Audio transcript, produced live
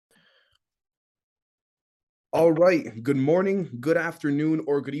All right. Good morning, good afternoon,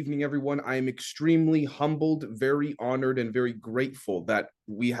 or good evening, everyone. I am extremely humbled, very honored, and very grateful that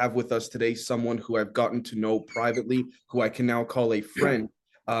we have with us today someone who I've gotten to know privately, who I can now call a friend,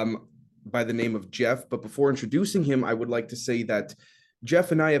 by the name of Jeff. But before introducing him, I would like to say that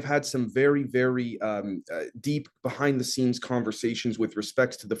Jeff and I have had some very deep behind the scenes conversations with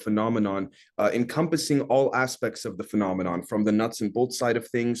respects to the phenomenon, encompassing all aspects of the phenomenon, from the nuts and bolts side of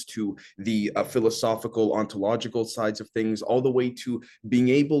things to the philosophical, ontological sides of things, all the way to being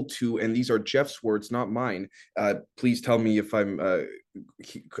able to, and these are Jeff's words, not mine. Please tell me if I'm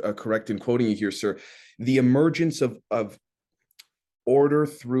correct in quoting you here, sir. The emergence of order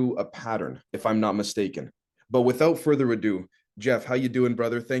through a pattern, if I'm not mistaken. But without further ado, Jeff, how you doing,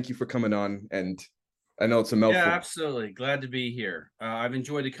 brother? Thank you for coming on. And I know it's a Yeah, mouthful. absolutely. Glad to be here. I've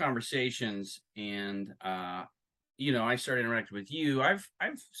enjoyed the conversations, and I started interacting with you. I've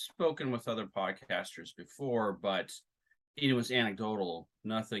spoken with other podcasters before, but it was anecdotal,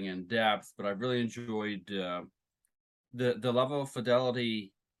 nothing in depth. But I've really enjoyed the level of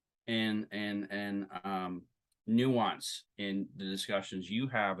fidelity and nuance in the discussions you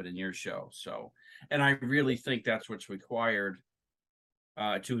have it in your show. So, and I really think that's what's required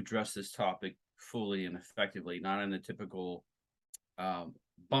to address this topic fully and effectively, not in the typical um,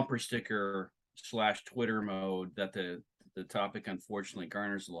 bumper sticker slash Twitter mode that the topic unfortunately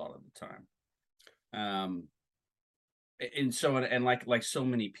garners a lot of the time. Um, and so and like so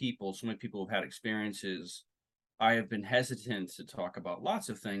many people have had experiences. I have been hesitant to talk about lots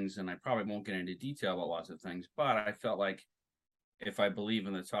of things, and I probably won't get into detail about lots of things. But I felt like if I believe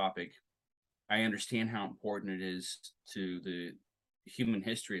in the topic, I understand how important it is to the human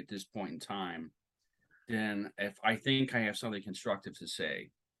history at this point in time. Then if I think I have something constructive to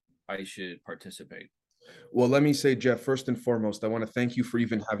say, I should participate. Well, let me say, Jeff, first and foremost, I want to thank you for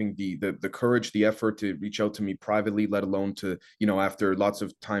even having the courage, the effort to reach out to me privately, let alone to, after lots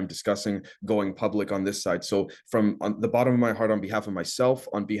of time discussing going public on this side. So from on the bottom of my heart, on behalf of myself,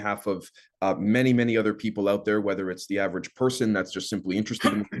 on behalf of many other people out there, whether it's the average person that's just simply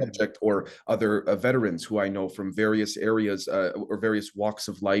interested in the subject, or other veterans who I know from various areas or various walks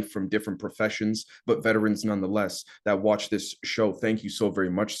of life, from different professions, but veterans nonetheless, that watch this show. Thank you so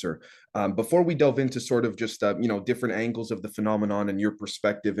very much, sir. Before we delve into sort of just different angles of the phenomenon and your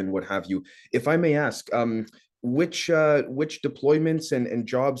perspective and what have you, if I may ask, which deployments and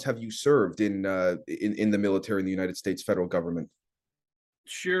jobs have you served in the military in the United States federal government?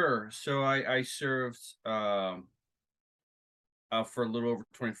 Sure. So I served for a little over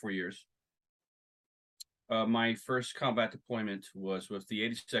 24 years. My first combat deployment was with the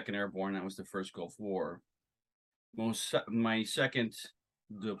 82nd Airborne. That was the first Gulf War. My second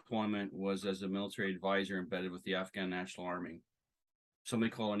deployment was as a military advisor embedded with the Afghan National Army. Something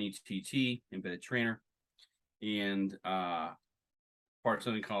called an ETT, embedded trainer, and part of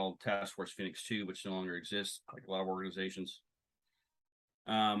something called Task Force Phoenix 2, which no longer exists, like a lot of organizations.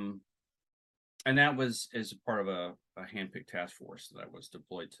 Um, and that was as a part of a handpicked task force that I was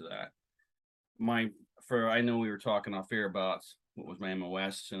deployed to that. I know we were talking off air about what was my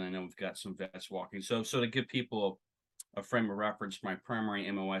MOS, and I know we've got some vets walking. So to give people a frame of reference, my primary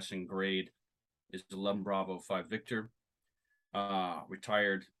MOS and grade is 11 Bravo 5 Victor.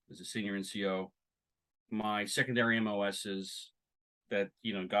 Retired as a senior NCO. My secondary MOSs that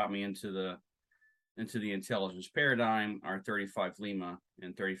got me into the intelligence paradigm are 35 Lima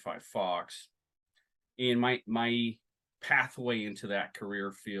and 35 Fox. And my pathway into that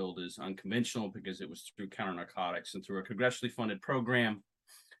career field is unconventional because it was through counter narcotics and through a congressionally funded program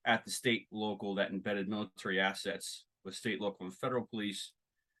at the state local that embedded military assets with state, local, and federal police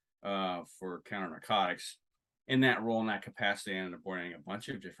for counter narcotics. In that role, in that capacity, I ended up wearing a bunch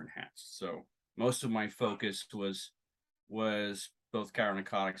of different hats. So most of my focus was both counter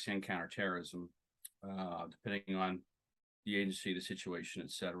narcotics and counterterrorism, depending on the agency, the situation,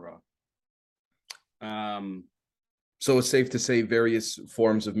 etc. So it's safe to say various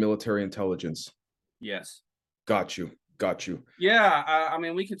forms of military intelligence. Yes. Got you. Got you. Yeah. I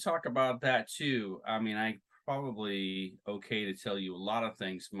mean, we could talk about that too. I mean, I probably okay to tell you a lot of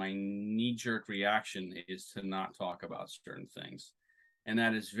things. My knee jerk reaction is to not talk about certain things. And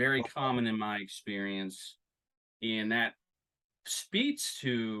that is very common in my experience. And that speaks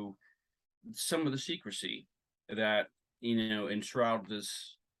to some of the secrecy that, enshroud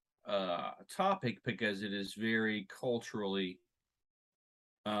this topic because it is very culturally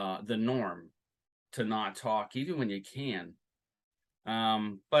the norm to not talk, even when you can.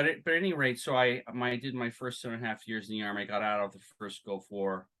 But at any rate, so I did my first 7.5 years in the Army. I got out of the first Gulf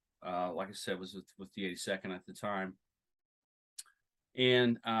War. Like I said, was with the 82nd at the time.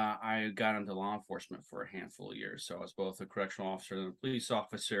 And I got into law enforcement for a handful of years. So I was both a correctional officer and a police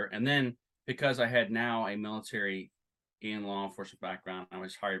officer. And then because I had now a military and law enforcement background, I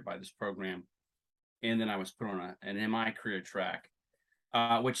was hired by this program. And then I was put on an MI career track,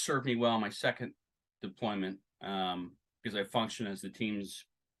 which served me well in my second deployment, because I functioned as the team's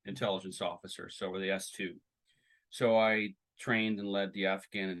intelligence officer. So we're the S2. So I trained and led the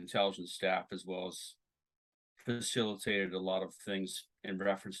Afghan intelligence staff, as well as facilitated a lot of things in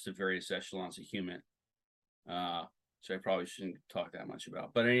reference to various echelons of human, so I probably shouldn't talk that much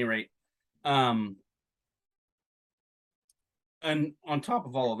about. But at any rate, and on top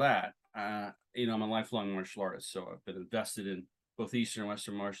of all of that, I'm a lifelong martial artist, so I've been invested in both Eastern and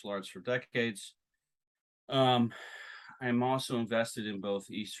Western martial arts for decades. I'm also invested in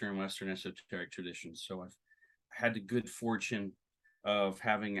both Eastern and Western esoteric traditions. So I've had the good fortune of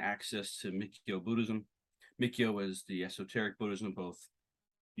having access to Mikyo Buddhism. Mikyo is the esoteric Buddhism, both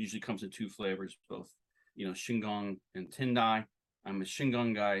usually comes in two flavors, both Shingon and Tendai. I'm a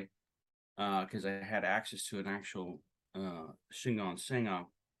Shingon guy because I had access to an actual Shingon Senga,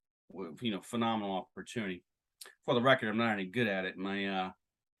 phenomenal opportunity. For the record, I'm not any good at it.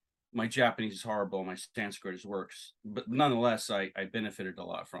 My Japanese is horrible. My Sanskrit is worse, but nonetheless, I benefited a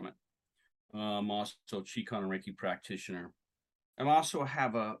lot from it. I'm also Qigong and Reiki practitioner. I also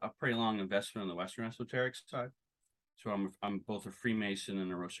have a pretty long investment on the Western esoteric side. So I'm both a Freemason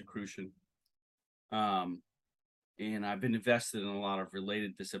and a Rosicrucian. And I've been invested in a lot of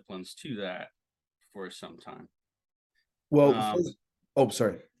related disciplines to that for some time. Well, oh,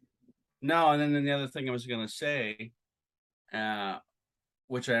 sorry. No, and then the other thing I was going to say,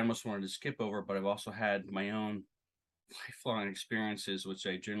 which I almost wanted to skip over, but I've also had my own lifelong experiences, which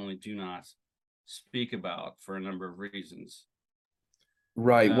I generally do not speak about for a number of reasons.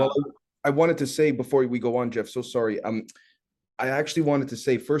 Right. Well, I wanted to say before we go on, Jeff, so sorry. I actually wanted to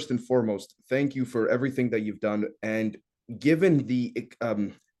say first and foremost, thank you for everything that you've done. And given the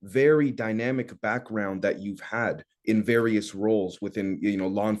very dynamic background that you've had in various roles within,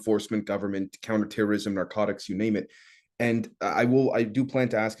 law enforcement, government, counterterrorism, narcotics, you name it. And I do plan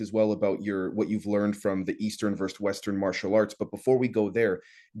to ask as well about what you've learned from the Eastern versus Western martial arts. But before we go there,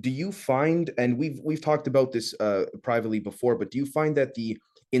 do you find, and we've talked about this privately before, but do you find that the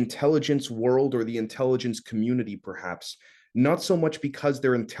intelligence world or the intelligence community, perhaps, not so much because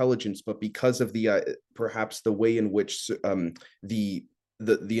they're intelligence, but because of the perhaps the way in which the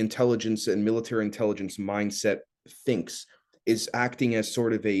intelligence and military intelligence mindset thinks, is acting as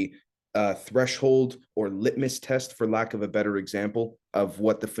sort of a threshold or litmus test, for lack of a better example, of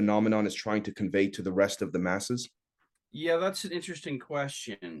what the phenomenon is trying to convey to the rest of the masses? Yeah, that's an interesting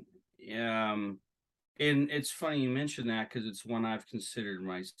question. And it's funny you mentioned that, because it's one I've considered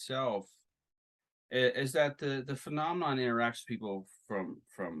myself. Is that the phenomenon interacts with people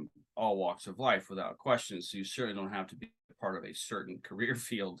from all walks of life without question. So you certainly don't have to be part of a certain career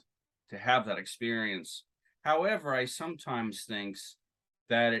field to have that experience. However, I sometimes think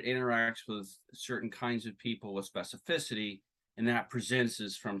that it interacts with certain kinds of people with specificity, and that presents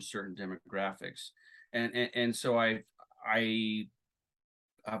as from certain demographics. And so I've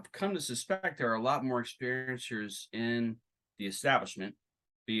come to suspect there are a lot more experiencers in the establishment,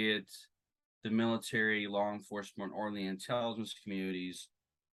 be it the military, law enforcement, or the intelligence communities,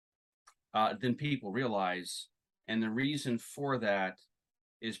 than people realize. And the reason for that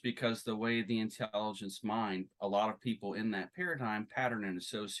is because the way the intelligence mind, a lot of people in that paradigm pattern and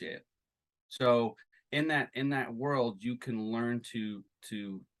associate. So in that world, you can learn to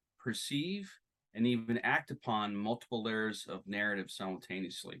perceive and even act upon multiple layers of narrative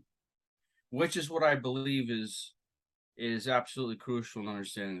simultaneously, which is what I believe is absolutely crucial in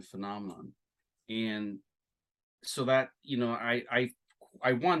understanding the phenomenon. And so that,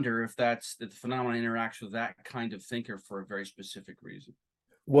 I wonder if that's the phenomenon interacts with that kind of thinker for a very specific reason.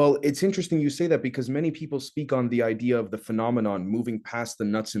 Well, it's interesting you say that, because many people speak on the idea of the phenomenon moving past the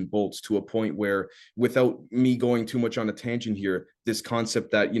nuts and bolts to a point where, without me going too much on a tangent here, this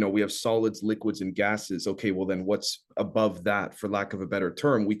concept that, we have solids, liquids, and gases. Okay, well, then what's above that, for lack of a better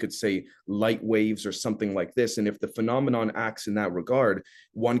term? We could say light waves or something like this. And if the phenomenon acts in that regard,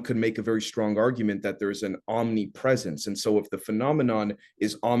 one could make a very strong argument that there's an omnipresence. And so if the phenomenon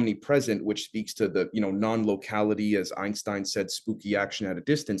is omnipresent, which speaks to the, non-locality, as Einstein said, spooky action at a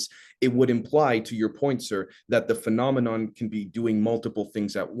distance, it would imply, to your point, sir, that the phenomenon can be doing multiple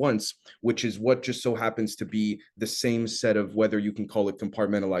things at once, which is what just so happens to be the same set of, whether you can call it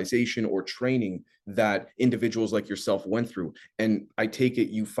compartmentalization or training, that individuals like yourself went through. And I take it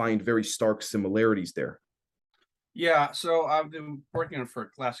you find very stark similarities there. Yeah, so I've been working on it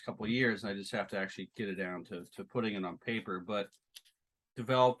for the last couple of years, and I just have to actually get it down to putting it on paper. But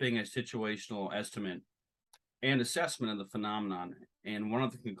developing a situational estimate and assessment of the phenomenon. And one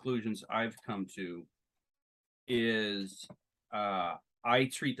of the conclusions I've come to is I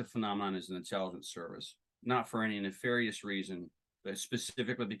treat the phenomenon as an intelligence service, not for any nefarious reason, but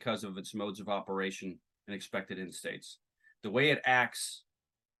specifically because of its modes of operation and expected end states. The way it acts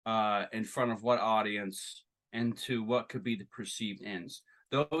in front of what audience and to what could be the perceived ends.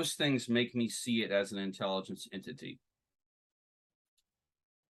 Those things make me see it as an intelligence entity.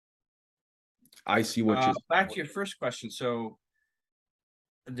 I see what you're Back to your first question. So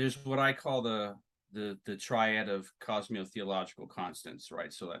there's what I call the triad of cosmotheological constants,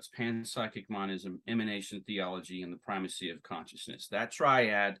 right? So that's panpsychic monism, emanation theology, and the primacy of consciousness. That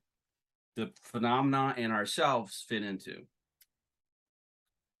triad, the phenomena and ourselves fit into.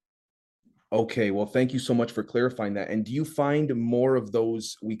 Okay, well, thank you so much for clarifying that. And do you find more of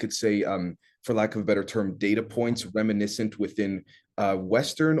those, we could say, for lack of a better term, data points reminiscent within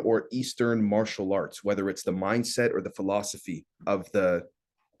Western or Eastern martial arts, whether it's the mindset or the philosophy of the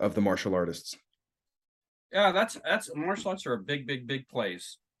martial artists? Yeah, that's martial arts are a big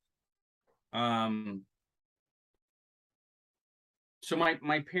place. So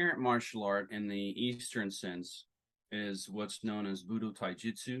my parent martial art in the Eastern sense is what's known as Budo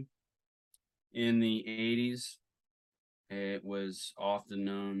Taijutsu. In the 80s, it was often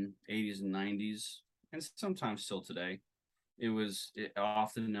known, 80s and 90s, and sometimes still today, it was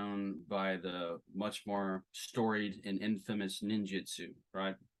often known by the much more storied and infamous ninjutsu,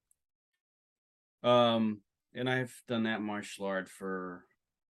 right? And I've done that martial art for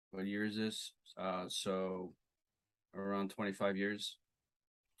what year is this? So around 25 years.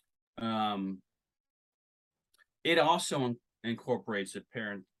 It also incorporates a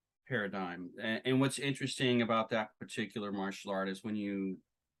paradigm. And what's interesting about that particular martial art is when you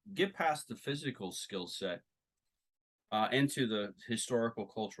get past the physical skill set into the historical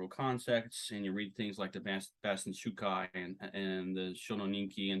cultural context, and you read things like the Basen Shukai and the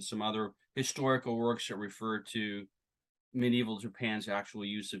Shononinki and some other historical works that refer to medieval Japan's actual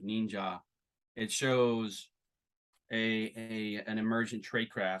use of ninja, it shows an emergent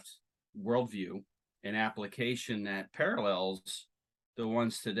tradecraft worldview and application that parallels the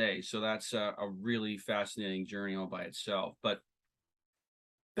ones today. So that's a really fascinating journey all by itself. But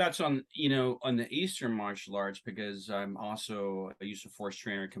that's on the Eastern martial arts, because I'm also a use of force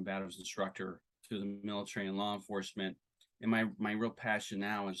trainer, combatives instructor to the military and law enforcement. And my real passion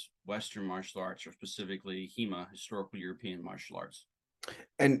now is Western martial arts, or specifically HEMA, historical European martial arts.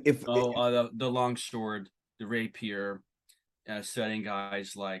 And if the long sword, the rapier, setting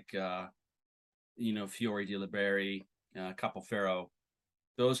guys like Fiore di Liberi, Capoferro,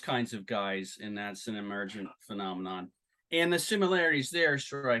 those kinds of guys, and that's an emergent phenomenon. And the similarities there are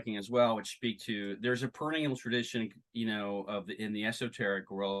striking as well, which speak to there's a perennial tradition, in the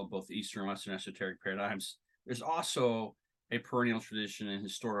esoteric world, both Eastern and Western esoteric paradigms. There's also a perennial tradition in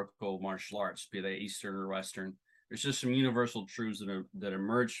historical martial arts, be they Eastern or Western. There's just some universal truths that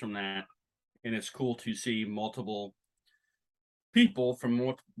emerge from that, and it's cool to see multiple people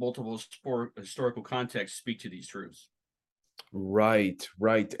from multiple historical contexts speak to these truths. Right.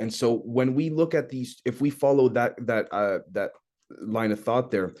 And so when we look at these, if we follow that line of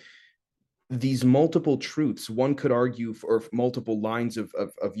thought there, these multiple truths, one could argue for multiple lines of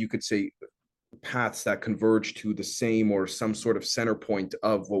you could say paths that converge to the same or some sort of center point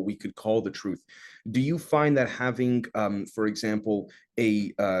of what we could call the truth. Do you find that having, for example,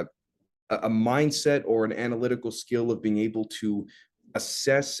 a mindset or an analytical skill of being able to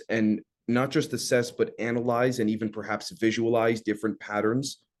assess, and not just assess, but analyze and even perhaps visualize different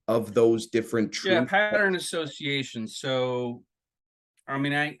patterns of those different truths? Yeah, pattern association. So, I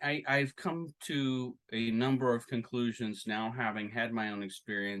mean, I've come to a number of conclusions now, having had my own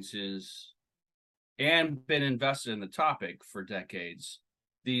experiences and been invested in the topic for decades.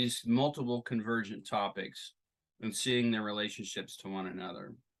 These multiple convergent topics and seeing their relationships to one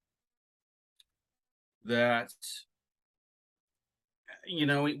another. That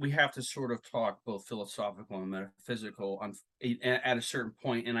we have to sort of talk both philosophical and metaphysical at a certain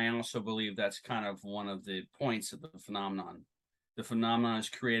point, and I also believe that's kind of one of the points of the phenomenon. The phenomenon is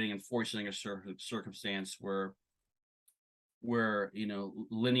creating and forcing a circumstance where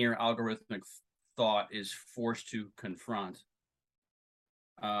linear algorithmic thought is forced to confront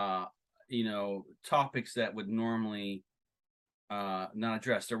topics that would normally not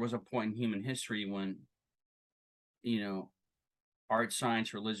address. There was a point in human history when art,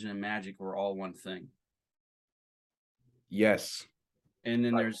 science, religion, and magic were all one thing. Yes. And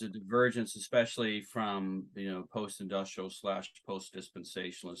then there's a divergence, especially from post-industrial /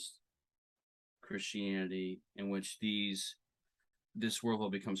 post-dispensationalist Christianity, in which these this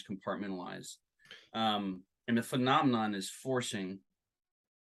world becomes compartmentalized. And the phenomenon is forcing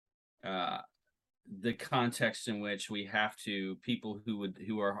the context in which we have to, people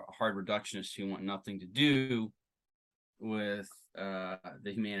who are hard reductionists, who want nothing to do with the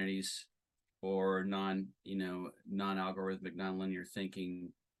humanities, or non-algorithmic, non-linear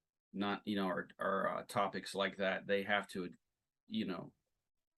thinking, or topics like that. They have to,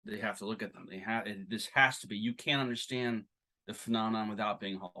 they have to look at them. This has to be, you can't understand the phenomenon without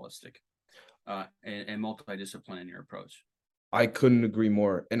being holistic and multidisciplinary in your approach. I couldn't agree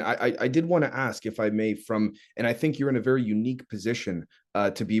more. And I did want to ask, if I may, and I think you're in a very unique position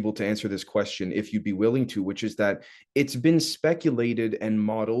to be able to answer this question, if you'd be willing to, which is that it's been speculated and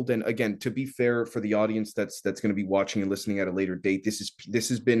modeled. And again, to be fair for the audience that's going to be watching and listening at a later date, this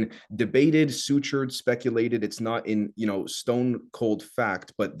has been debated, sutured, speculated. It's not in, stone cold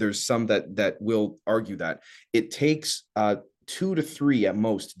fact, but there's some that will argue that it takes 2 to 3 at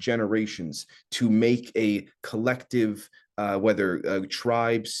most generations to make a collective, whether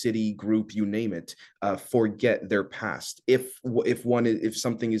tribe, city, group, you name it, forget their past. If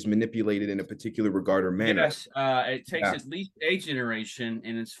something is manipulated in a particular regard or manner. Yes, it takes at least a generation,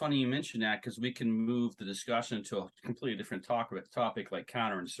 and it's funny you mention that, because we can move the discussion to a completely different topic like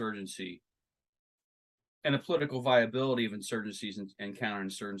counterinsurgency and the political viability of insurgencies and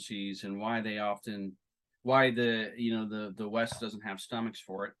counterinsurgencies, and why the West doesn't have stomachs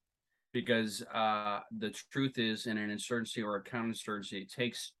for it. Because the truth is, in an insurgency or a counterinsurgency, it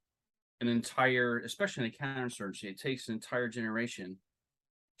takes an entire, especially in a counterinsurgency, it takes an entire generation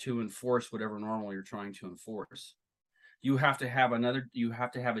to enforce whatever normal you're trying to enforce. You have to have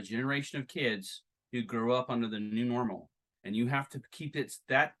a generation of kids who grow up under the new normal, and you have to keep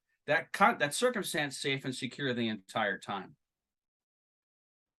that circumstance safe and secure the entire time.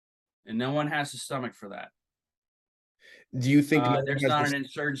 And no one has the stomach for that. Do you think there's not an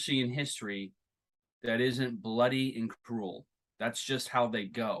insurgency in history that isn't bloody and cruel? That's just how they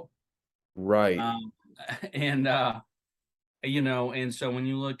go. Right. And so when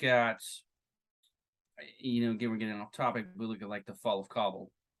you look at, again, we're getting off topic, we look at like the fall of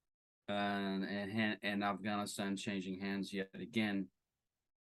Kabul and Afghanistan changing hands yet again.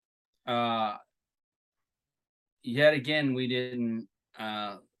 Yet again, we didn't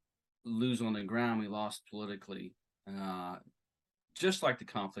lose on the ground, we lost politically. Just like the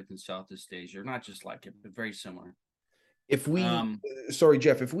conflict in Southeast Asia, not just like it, but very similar. If we, sorry,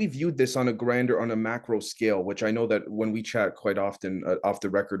 Jeff, if we viewed this on a macro scale, which I know that when we chat quite often off the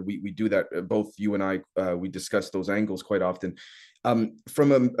record, we do that. Both you and I, we discuss those angles quite often.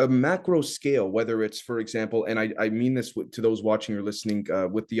 From a macro scale, whether it's, for example, and I mean this to those watching or listening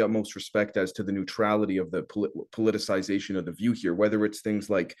with the utmost respect as to the neutrality of the politicization of the view here, whether it's things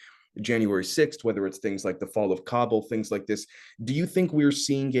like January 6th, whether it's things like the fall of Kabul, things like this. Do you think we're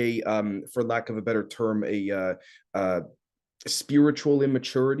seeing for lack of a better term, a spiritual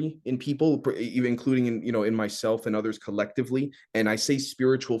immaturity in people, even including in myself and others collectively? And I say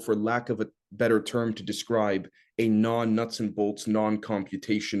spiritual for lack of a better term to describe a non-nuts and bolts,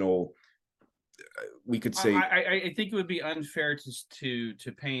 non-computational, we could say. I think it would be unfair to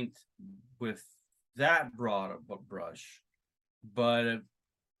paint with that broad a brush, but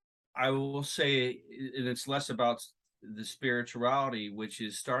I will say, and it's less about the spirituality, which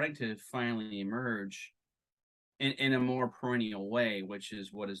is starting to finally emerge in a more perennial way, which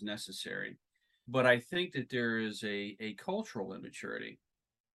is what is necessary. But I think that there is a cultural immaturity,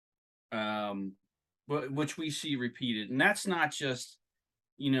 but which we see repeated, and that's not just,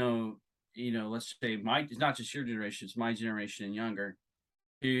 let's say it's not just your generation; it's my generation and younger,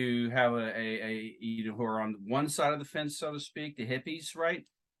 who have who are on one side of the fence, so to speak, the hippies, right?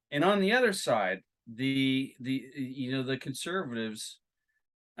 And on the other side, the conservatives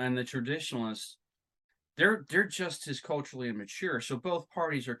and the traditionalists, they're just as culturally immature. So both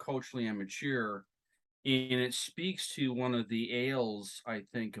parties are culturally immature, and it speaks to one of the ails, I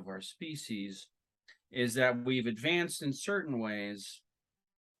think, of our species, is that we've advanced in certain ways.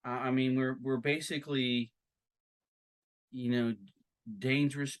 We're basically,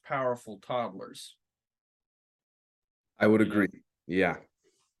 dangerous, powerful toddlers. I would agree. Yeah.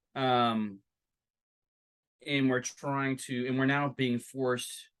 And we're now being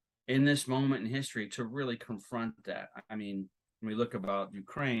forced in this moment in history to really confront that. I mean, when we look about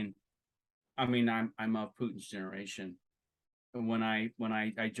Ukraine, I'm of Putin's generation. When I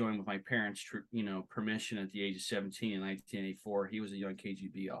joined with my parents', permission at the age of 17 in 1984, he was a young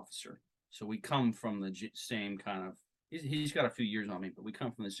KGB officer. So we come from the same kind of. He's got a few years on me, but we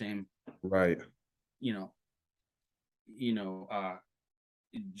come from the same. Right.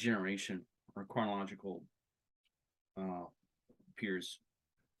 Generation or chronological peers.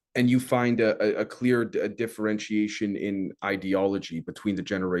 And you find a clear differentiation in ideology between the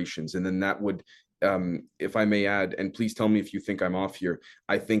generations, and then that would, if I may add, and please tell me if you think I'm off here,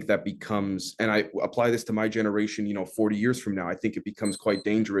 I think that becomes, and I apply this to my generation, 40 years from now, I think it becomes quite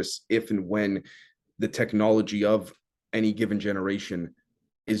dangerous if and when the technology of any given generation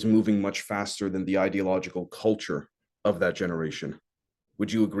is moving much faster than the ideological culture of that generation.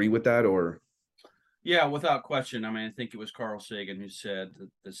 Would you agree with that, or? Yeah, without question. I mean, I think it was Carl Sagan who said that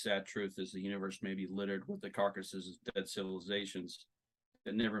the sad truth is the universe may be littered with the carcasses of dead civilizations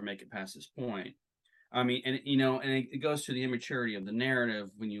that never make it past this point. I mean, and and it goes to the immaturity of the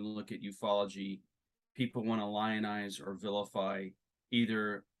narrative. When you look at ufology, people want to lionize or vilify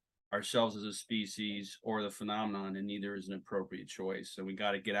either ourselves as a species or the phenomenon, and neither is an appropriate choice. So we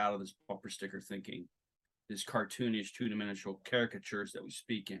got to get out of this bumper sticker thinking, this cartoonish two-dimensional caricatures that we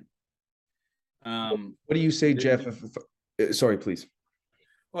speak in. What do you say, Jeff? Sorry, please.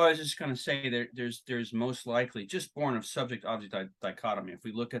 Well, I was just going to say there's most likely, just born of subject-object dichotomy. If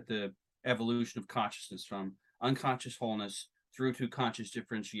we look at the evolution of consciousness from unconscious wholeness through to conscious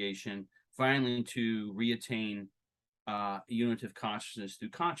differentiation, finally to reattain unitive consciousness through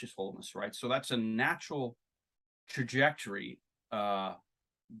conscious wholeness, right? So that's a natural trajectory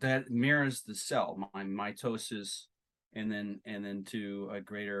that mirrors the cell, mitosis, and then to a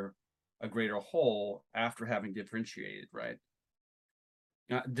greater whole after having differentiated, right?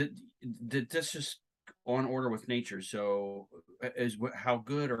 That's just on order with nature. So, how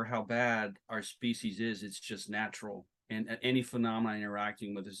good or how bad our species is, it's just natural. And any phenomenon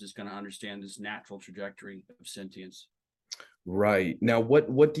interacting with us is going to understand this natural trajectory of sentience. Right. Now,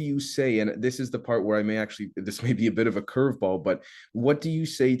 what do you say? And this is the part where this may be a bit of a curveball, but what do you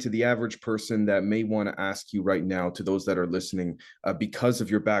say to the average person that may want to ask you right now, to those that are listening, because of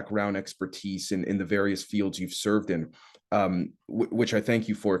your background expertise in the various fields you've served in, which I thank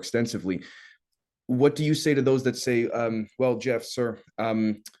you for extensively. What do you say to those that say, well, Jeff, sir,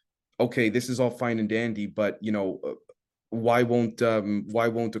 okay, this is all fine and dandy, but why won't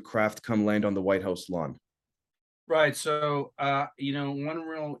a craft come land on the White House lawn? Right. So, one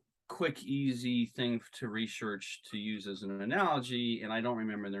real quick, easy thing to research to use as an analogy, and I don't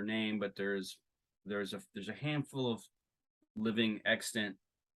remember their name, but there's a handful of living extant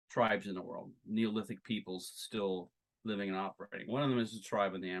tribes in the world, Neolithic peoples still living and operating. One of them is a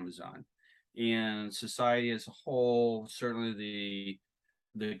tribe in the Amazon, and society as a whole, certainly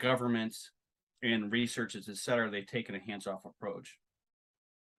the governments and researchers, et cetera, they've taken a hands-off approach.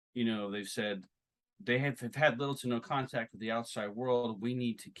 They've said they have had little to no contact with the outside world. We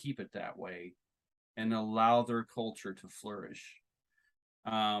need to keep it that way and allow their culture to flourish.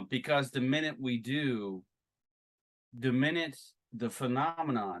 Because the minute we do, the minute the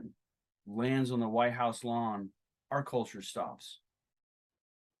phenomenon lands on the White House lawn, our culture stops.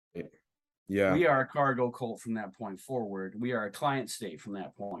 Yeah. We are a cargo cult from that point forward. We are a client state from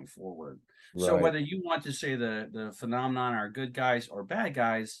that point forward. Right. So whether you want to say the phenomenon are good guys or bad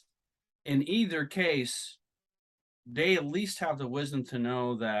guys, in either case, they at least have the wisdom to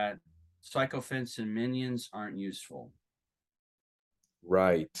know that sycophants and minions aren't useful.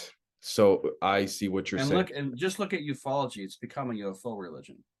 Right. So I see what you're saying. Just look at ufology. It's become a UFO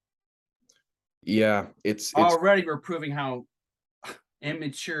religion. Yeah, it's already we're proving how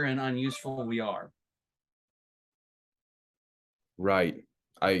immature and unuseful we are. Right.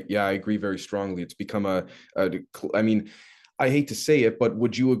 I agree very strongly. It's become I mean, I hate to say it, but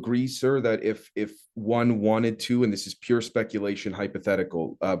would you agree, sir, that if one wanted to, and this is pure speculation,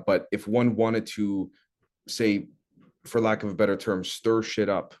 hypothetical, but if one wanted to, say, for lack of a better term, stir shit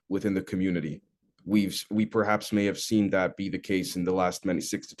up within the community, we perhaps may have seen that be the case in the last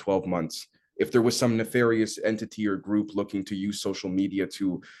 6 to 12 months. If there was some nefarious entity or group looking to use social media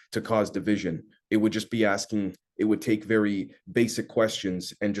to cause division, it would just be asking. It would take very basic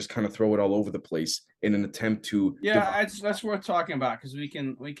questions and just kind of throw it all over the place in an attempt to. Yeah, that's worth talking about, because we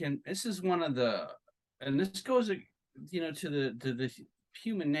can. This is one of the, and this goes, to the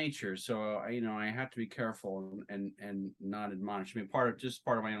human nature. So I have to be careful and not admonish. I mean, part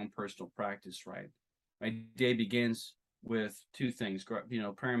of my own personal practice, right? My day begins with two things. Prayer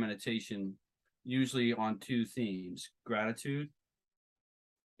and meditation, usually on two themes: gratitude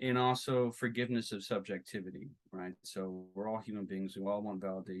and also forgiveness of subjectivity, right? So we're all human beings. We all want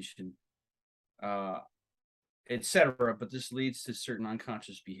validation, etc. But this leads to certain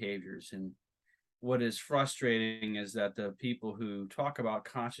unconscious behaviors. And what is frustrating is that the people who talk about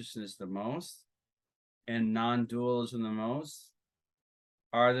consciousness the most and non-dualism the most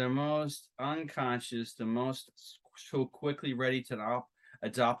are the most unconscious, the most so quickly ready to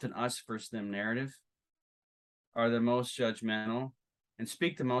adopt an us versus them narrative. are the most judgmental and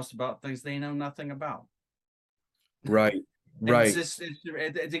speak the most about things they know nothing about. Right, It's right. just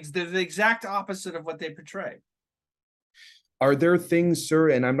it's the exact opposite of what they portray. Are there things, sir,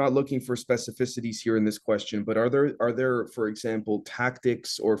 and I'm not looking for specificities here in this question, but are there, for example,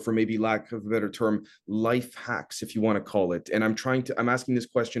 tactics, or for maybe lack of a better term, life hacks, if you want to call it? And I'm asking this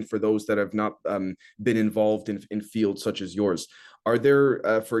question for those that have not been involved in fields such as yours. Are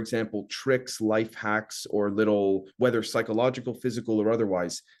there, for example, tricks, life hacks, or little, whether psychological, physical, or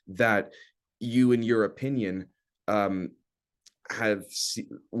otherwise, that you, in your opinion, um,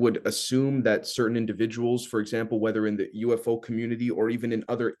 would assume that certain individuals, for example, whether in the UFO community or even in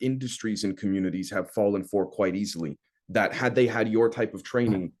other industries and communities, have fallen for quite easily? That had they had your type of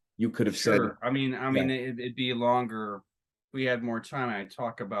training, you could have said, Sure. I yeah, mean, it'd be longer. If we had more time. I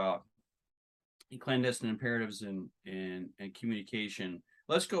talk about clandestine imperatives and communication.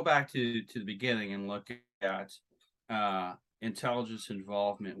 Let's go back to the beginning and look at intelligence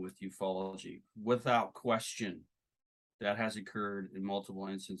involvement with ufology. Without question, that has occurred in multiple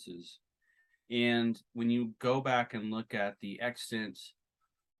instances. And when you go back and look at the extant,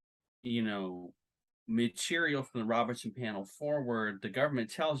 you know, material from the Robertson panel forward, the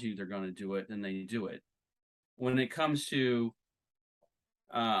government tells you they're going to do it, and they do it. When it comes to,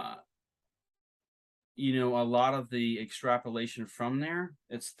 uh, a lot of the extrapolation from there,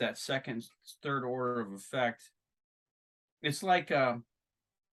 it's that second, third order of effect. It's like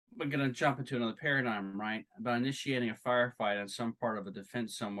we're going to jump into another paradigm, right? About initiating a firefight on some part of a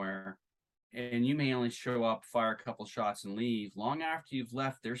defense somewhere, and you may only show up, fire a couple shots, and leave. Long after you've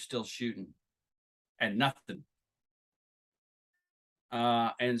left, they're still shooting and nothing.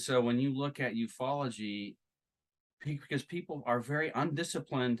 And so when you look at ufology, because people are very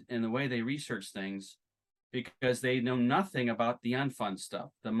undisciplined in the way they research things, because they know nothing about the unfun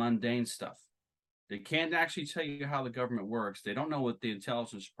stuff, the mundane stuff. They can't actually tell you how the government works. They don't know what the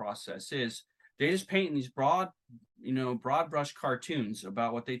intelligence process is. They just paint these broad brush cartoons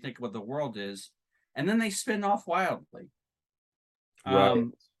about what they think what the world is, and then they spin off wildly. right.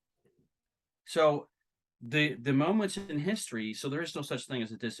 So the moments in history, so there is no such thing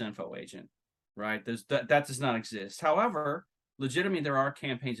as a disinfo agent, right? That does not exist. However, legitimately, there are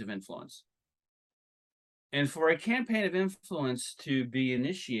campaigns of influence. And for a campaign of influence to be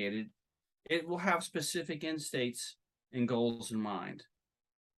initiated, it will have specific end states and goals in mind.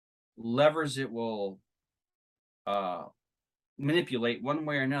 Levers it will manipulate one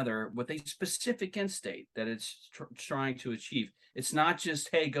way or another with a specific end state that it's trying to achieve. It's not just,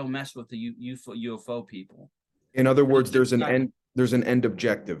 hey, go mess with the UFO people. In other words, It's there's an not end, there's an end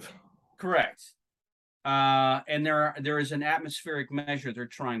objective. correct. And there is an atmospheric measure they're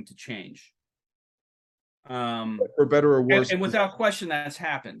trying to change. For better or worse, And without question, that's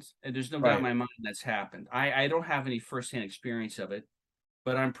happened. And there's no doubt in right. my mind that's happened. I don't have any firsthand experience of it,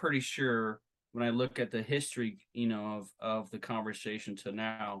 but I'm pretty sure when I look at the history, of the conversation to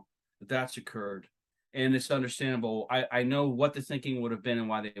now, that's occurred. And it's understandable. I know what the thinking would have been and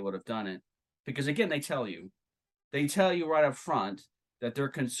why they would have done it. Because again, they tell you right up front that they're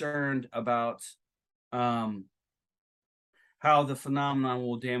concerned about how the phenomenon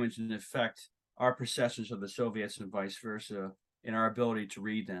will damage and affect our perceptions of the Soviets and vice versa, in our ability to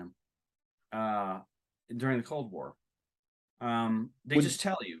read them during the Cold War. They Would just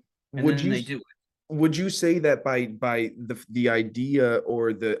tell you, and would then you they do it. would you say that by the idea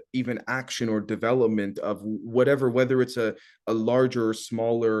or the even action or development of whatever, whether it's a larger or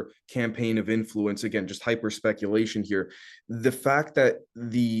smaller campaign of influence, again, just hyper speculation here, the fact that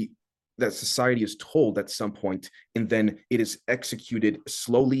that society is told at some point and then it is executed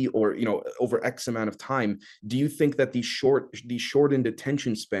slowly, or over X amount of time, do you think that the shortened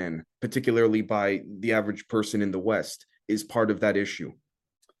attention span, particularly by the average person in the West, is part of that issue?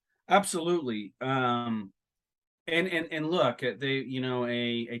 Absolutely. And look,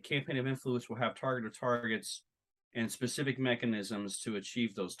 a campaign of influence will have targeted targets and specific mechanisms to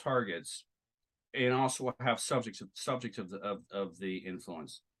achieve those targets, and also have subjects of the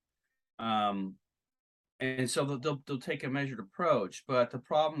influence. Um, and so they'll take a measured approach. But the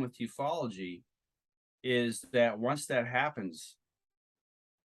problem with ufology is that once that happens,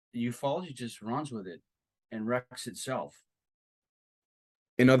 ufology just runs with it and wrecks itself.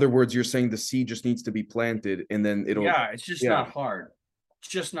 In other words, you're saying the seed just needs to be planted and then it'll, Yeah, it's just yeah, not hard. It's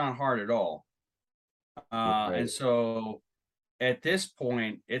just not hard at all. And right. so at this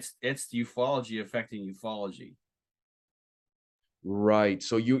point, it's ufology affecting ufology. Right.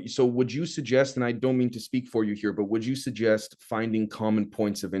 So would you suggest, and I don't mean to speak for you here, but would you suggest finding common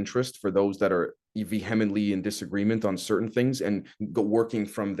points of interest for those that are vehemently in disagreement on certain things and working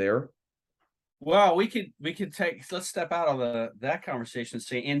from there? Well, let's step out of that conversation and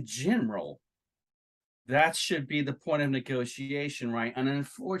say in general, that should be the point of negotiation, right? And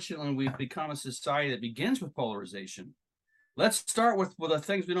unfortunately, we've become a society that begins with polarization. Let's start with the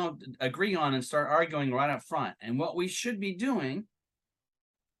things we don't agree on and start arguing right up front. And what we should be doing,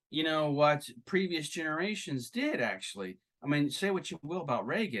 what previous generations did actually. I mean, say what you will about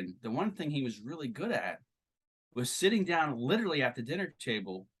Reagan. The one thing he was really good at was sitting down literally at the dinner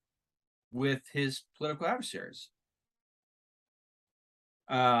table with his political adversaries.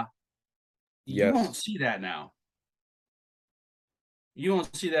 You Yes. won't see that now. You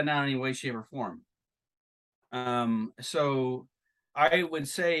won't see that now in any way, shape, or form. So I would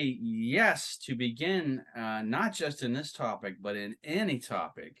say yes to begin, not just in this topic, but in any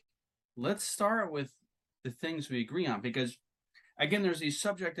topic. Let's start with the things we agree on, because again, there's these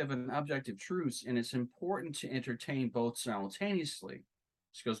subjective and objective truths, and it's important to entertain both simultaneously.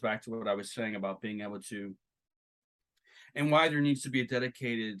 This goes back to what I was saying about being able to, and why there needs to be a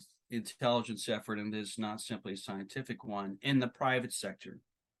dedicated intelligence effort, and this not simply a scientific one, in the private sector,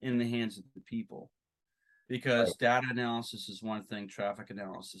 in the hands of the people. Because data analysis is one thing, traffic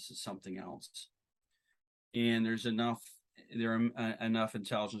analysis is something else. And there are enough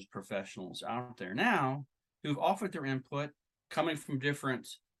intelligence professionals out there now who've offered their input coming from different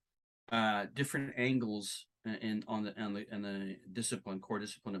angles in the discipline, core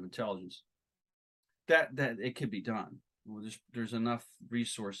discipline of intelligence, that it could be done. Well, there's enough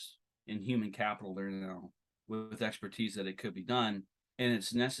resource in human capital there now with expertise that it could be done, and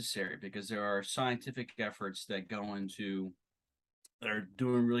it's necessary because there are scientific efforts that are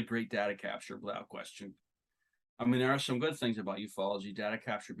doing really great data capture without question. I mean, there are some good things about ufology, data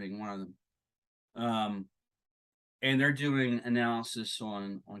capture being one of them. And they're doing analysis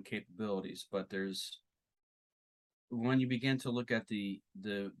on capabilities, but when you begin to look at the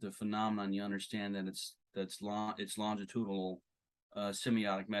phenomenon, you understand that it's longitudinal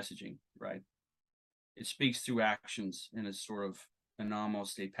semiotic messaging, right? It speaks through actions, and it's sort of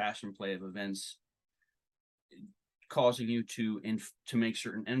almost a passion play of events, causing you to make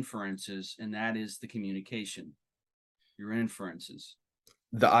certain inferences, and that is the communication. Your inferences.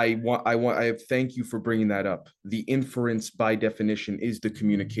 Thank you for bringing that up. The inference by definition is the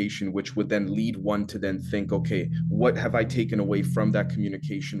communication, which would then lead one to then think, okay, what have I taken away from that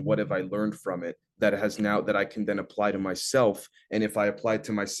communication? What have I learned from it that I can then apply to myself? And if I apply it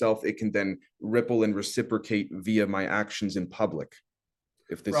to myself, it can then ripple and reciprocate via my actions in public.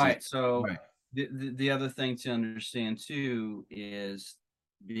 If this right. is So right. the other thing to understand too is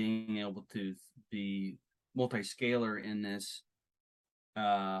being able to be multi-scalar in this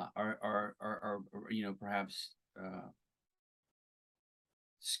are perhaps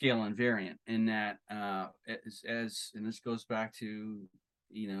scale invariant in that and this goes back to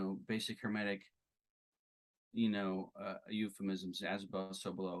basic hermetic euphemisms, as above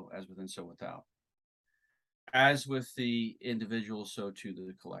so below, as within so without, as with the individual so to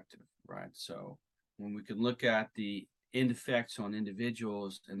the collective, right? So when we can look at the end effects on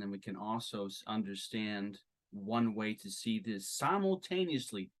individuals, and then we can also understand one way to see this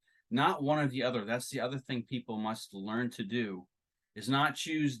simultaneously, not one or the other. That's the other thing people must learn to do, is not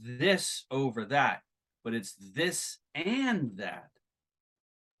choose this over that, but it's this and that.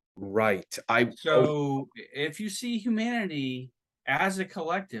 Right. So if you see humanity as a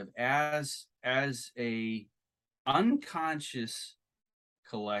collective, as a unconscious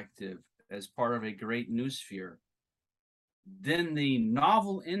collective, as part of a great noosphere, then the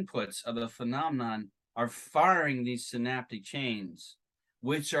novel inputs of the phenomenon are firing these synaptic chains,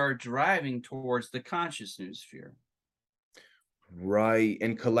 which are driving towards the conscious noosphere. Right.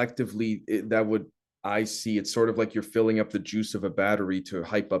 And collectively, that would, I see it's sort of like you're filling up the juice of a battery to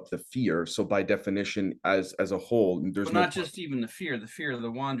hype up the fear. So by definition, as a whole, there's But no not just even the fear of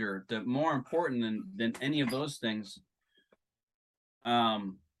the wonder. The more important than any of those things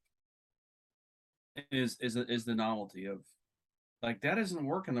is the novelty of, like, that doesn't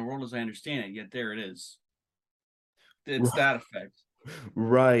work in the world as I understand it, yet there it is. It's that effect.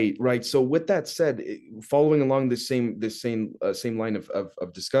 Right. So with that said, following along same line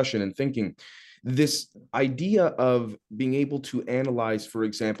of discussion and thinking, this idea of being able to analyze, for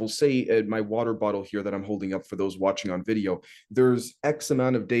example, say my water bottle here that I'm holding up for those watching on video, there's X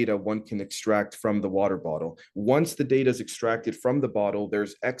amount of data one can extract from the water bottle. Once the data is extracted from the bottle,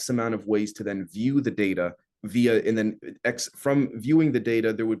 there's X amount of ways to then view the data and then from viewing the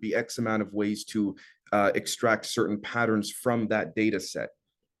data, there would be X amount of ways to extract certain patterns from that data set,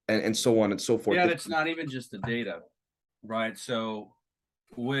 and so on and so forth. Yeah, it's not even just the data, right? So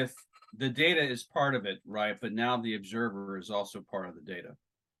with the data is part of it, right? But now the observer is also part of the data.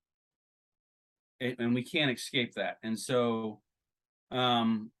 and we can't escape that. And so,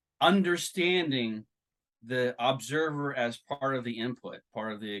 understanding the observer as part of the input,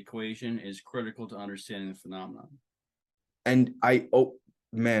 part of the equation, is critical to understanding the phenomenon. And oh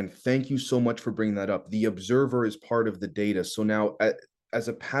man, thank you so much for bringing that up. The observer is part of the data. So now, as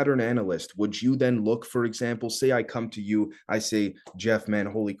a pattern analyst, would you then look, for example, say I come to you, I say, Jeff, man,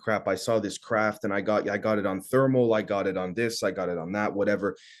 holy crap, I saw this craft and I got it on thermal, I got it on this, I got it on that,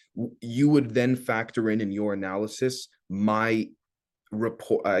 whatever. You would then factor in your analysis my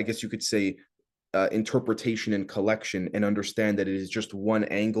report, I guess you could say, interpretation and collection, and understand that it is just one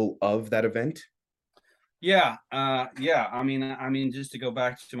angle of that event. Yeah, yeah. I mean, just to go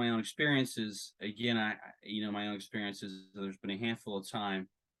back to my own experiences again, my own experiences. There's been a handful of times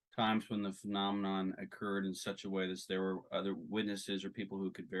when the phenomenon occurred in such a way that there were other witnesses or people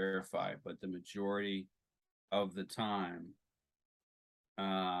who could verify, but the majority of the time,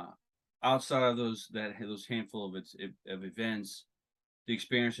 uh, outside of those handful of events, the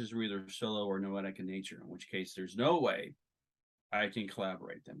experiences were either solo or noetic in nature. In which case, there's no way I can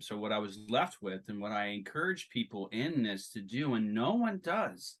collaborate them. So what I was left with, and what I encourage people in this to do, and no one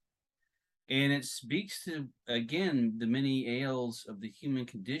does, and it speaks to, again, the many ails of the human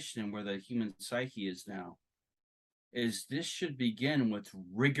condition and where the human psyche is now, is this should begin with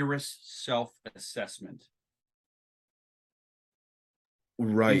rigorous self-assessment.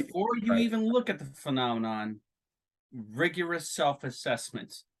 Right. Before you Right. even look at the phenomenon, rigorous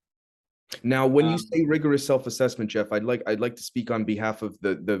self-assessment. Now, when you Um, say rigorous self-assessment, Jeff, I'd like to speak on behalf of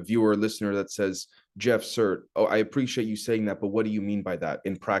the viewer or listener that says, Jeff, sir, oh, I appreciate you saying that, but what do you mean by that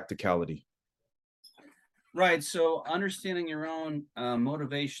in practicality? Right. So understanding your own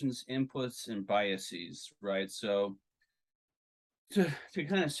motivations, inputs, and biases. Right. So to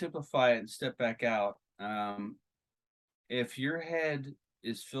kind of simplify it and step back out, if your head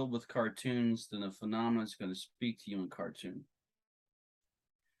is filled with cartoons, then the phenomenon is going to speak to you in cartoon.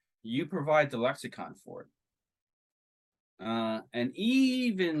 You provide the lexicon for it. And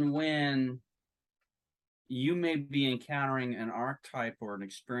even when you may be encountering an archetype or an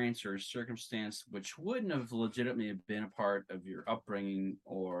experience or a circumstance which wouldn't have legitimately been a part of your upbringing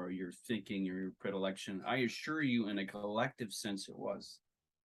or your thinking or your predilection, I assure you, in a collective sense, it was.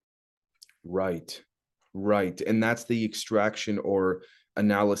 Right. Right. And that's the extraction or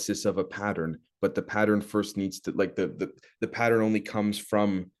analysis of a pattern. But the pattern first needs to, like, the pattern only comes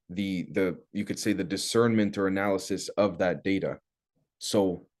from the you could say the discernment or analysis of that data.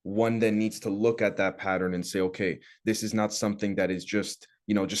 So one then needs to look at that pattern and say, okay, this is not something that is just,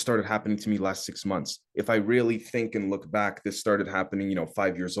 just started happening to me last 6 months. If I really think and look back, this started happening,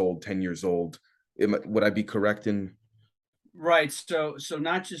 5 years old, 10 years old. Would I be correct in? Right. So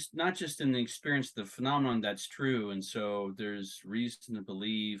not just in the experience of the phenomenon, that's true. And so there's reason to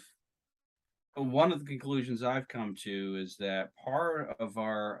believe, one of the conclusions I've come to is that part of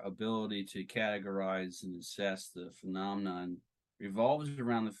our ability to categorize and assess the phenomenon revolves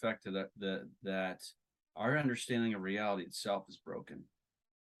around the fact that our understanding of reality itself is broken.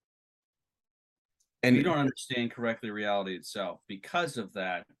 We And don't understand correctly reality itself. Because of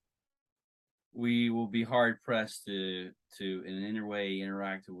that, we will be hard pressed to in any way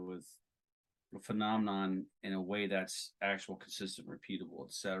interact with a phenomenon in a way that's actual, consistent, repeatable,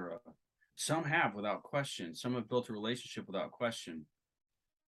 etc. Some have without question. Some have built a relationship without question.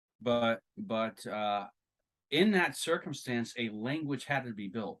 But in that circumstance, a language had to be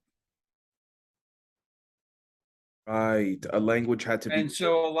built. right, a language had to be. And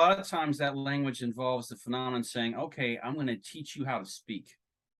so a lot of times that language involves the phenomenon saying, okay, I'm going to teach you how to speak.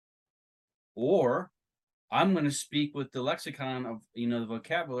 Or I'm going to speak with the lexicon of, the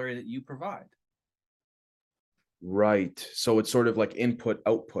vocabulary that you provide. Right. So it's sort of like input,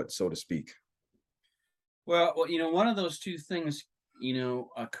 output, so to speak. Well, one of those two things,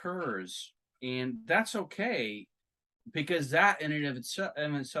 occurs, and that's okay, because that in and of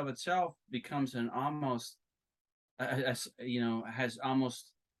itself becomes an almost, has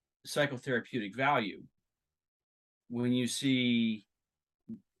almost psychotherapeutic value when you see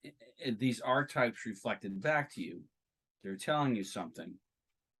these archetypes reflected back to you. They're telling you something.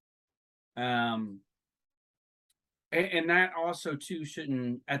 And that also too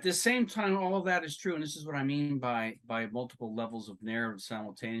shouldn't, at the same time, all of that is true, and this is what I mean by multiple levels of narrative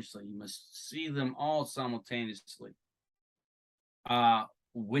simultaneously. You must see them all simultaneously.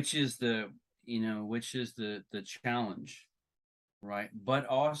 Which is the challenge, right? But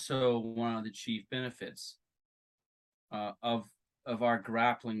also one of the chief benefits of our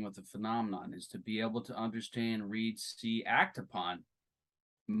grappling with the phenomenon is to be able to understand, read, see, act upon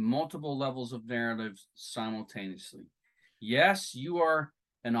multiple levels of narrative simultaneously. Yes, you are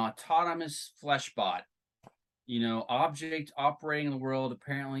an autonomous flesh bot, object operating in the world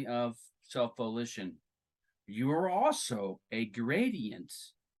apparently of self-volition. You are also a gradient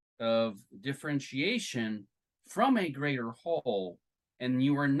of differentiation from a greater whole, and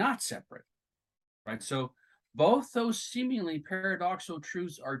you are not separate, right? So both those seemingly paradoxical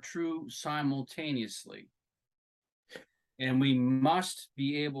truths are true simultaneously. And we must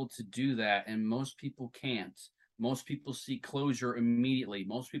be able to do that, and most people can't. Most people seek closure immediately.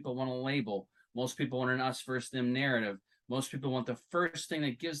 Most people want a label. Most people want an us versus them narrative. Most people want the first thing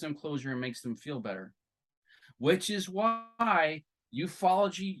that gives them closure and makes them feel better, which is why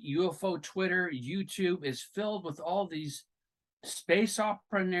ufology, UFO Twitter, YouTube is filled with all these space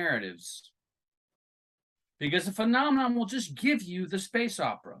opera narratives, because the phenomenon will just give you the space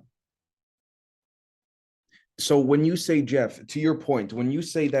opera. So when you say, Jeff, to your point, when you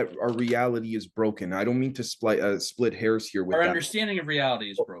say that our reality is broken, I don't mean to split hairs here with Our that. understanding of reality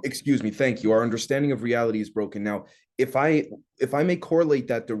is broken. Excuse me, thank you. Our understanding of reality is broken. Now, if I may correlate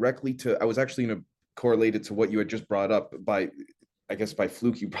that directly to, I was actually going to correlate it to what you had just brought up by, I guess by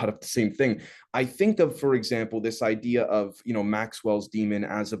fluke, you brought up the same thing. I think of, for example, this idea of, Maxwell's demon,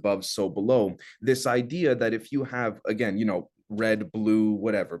 as above, so below. This idea that if you have, again, red, blue,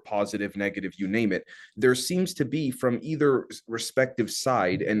 whatever, positive, negative, you name it, there seems to be from either respective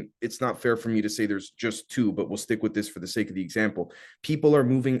side, and it's not fair for me to say there's just two, but we'll stick with this for the sake of the example. People are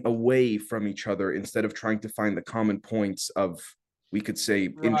moving away from each other instead of trying to find the common points of, we could say,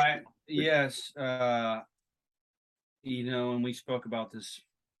 right. Yes. And we spoke about this,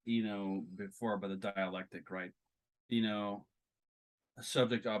 before about the dialectic, right?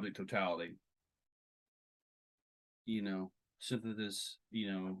 Subject object totality, synthesis,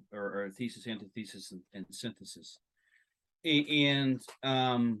 or thesis, antithesis, and synthesis. And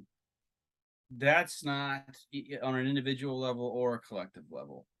that's not on an individual level or a collective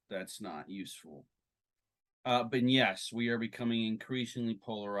level. That's not useful. But yes, we are becoming increasingly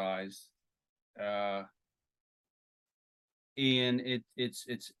polarized. And it's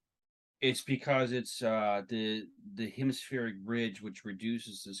because it's the hemispheric bridge, which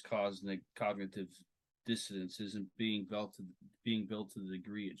reduces this cognitive dissonance, isn't being built to the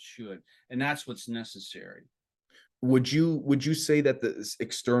degree it should, and that's what's necessary. Would you say that the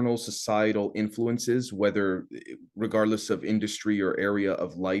external societal influences, whether regardless of industry or area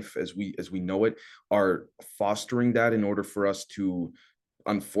of life as we know it, are fostering that in order for us to,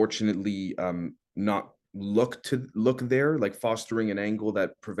 unfortunately, not look there, like fostering an angle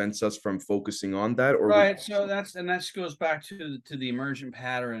that prevents us from focusing on that? Or Right. So that goes back to the emergent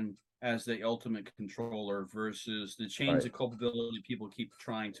pattern as the ultimate controller versus the chains of culpability people keep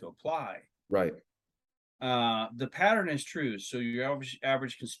trying to apply. Right. The pattern is true. So your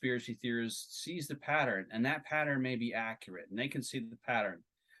average conspiracy theorist sees the pattern, and that pattern may be accurate, and they can see the pattern.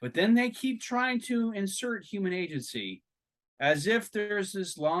 But then they keep trying to insert human agency as if there's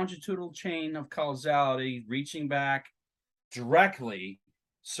this longitudinal chain of causality reaching back directly,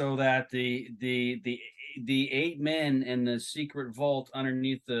 so that the 8 men in the secret vault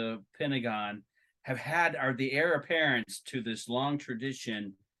underneath the Pentagon are the heir apparents to this long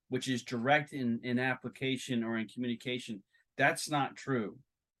tradition, which is direct in application or in communication. That's not true.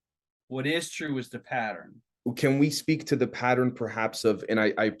 What is true is the pattern. Can we speak to the pattern perhaps of, and I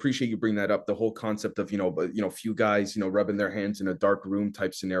appreciate you bring that up, the whole concept of, few guys, rubbing their hands in a dark room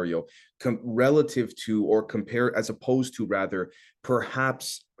type scenario, relative to, or compare, as opposed to, rather,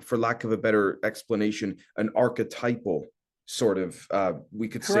 perhaps, for lack of a better explanation, an archetypal sort of, we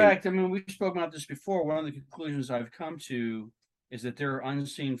could Correct. say. I mean, we've spoken about this before. One of the conclusions I've come to is that there are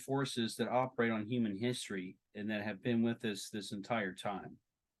unseen forces that operate on human history and that have been with us this entire time.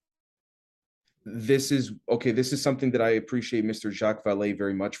 This is something that I appreciate Mr. Jacques Vallée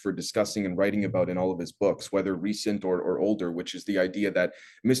very much for discussing and writing about in all of his books, whether recent or older, which is the idea that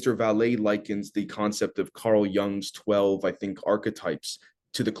Mr. Vallée likens the concept of Carl Jung's 12, I think, archetypes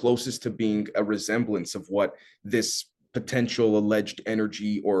to the closest to being a resemblance of what this potential alleged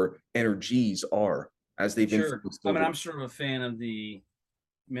energy or energies are, as they've influenced I mean, over. I'm sort of a fan of the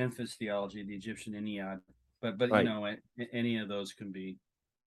Memphis theology, the Egyptian Ennead, but Right. any of those can be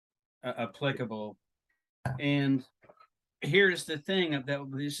applicable. And here's the thing,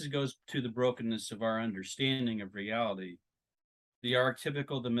 that this goes to the brokenness of our understanding of reality. The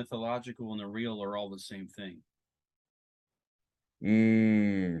archetypical, the mythological, and the real are all the same thing.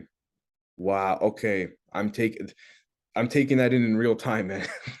 Wow. Okay. I'm taking that in real time, man.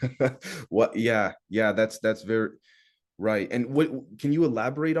 What? Yeah. That's very right. And what can you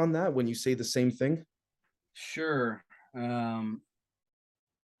elaborate on that when you say the same thing? Sure.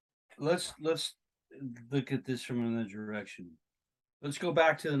 Let's look at this from another direction. let's go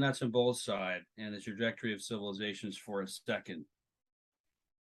back to the nuts and bolts side and the trajectory of civilizations for a second.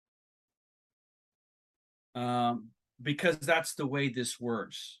 Because that's the way this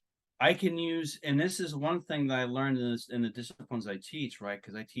works. I can use, and this is one thing that I learned in the disciplines I teach, right?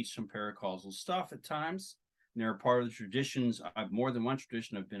 Because I teach some paracausal stuff at times. And they're part of the traditions. I've more than one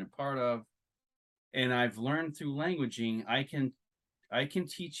tradition I've been a part of. And I've learned through languaging, I can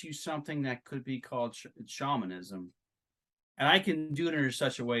teach you something that could be called shamanism. And I can do it in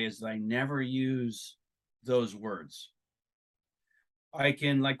such a way as that I never use those words. I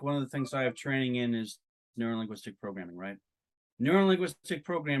can, like, one of the things I have training in is neurolinguistic programming, right? Neurolinguistic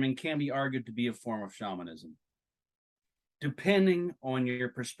programming can be argued to be a form of shamanism, depending on your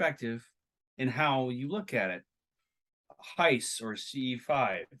perspective and how you look at it. Heis or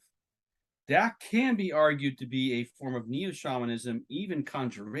CE5, that can be argued to be a form of neo-shamanism, even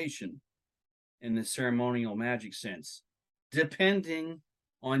conjuration in the ceremonial magic sense, depending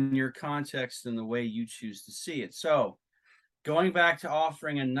on your context and the way you choose to see it. So going back to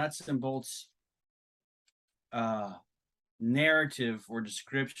offering a nuts and bolts narrative or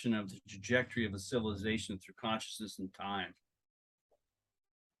description of the trajectory of a civilization through consciousness and time,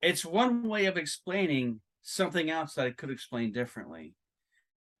 it's one way of explaining something else that I could explain differently.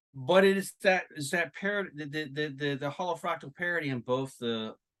 But it is that the Holo-Fractal parity in both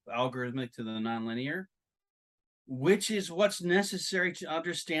the algorithmic to the nonlinear, which is what's necessary to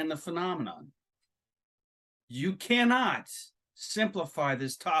understand the phenomenon. You cannot simplify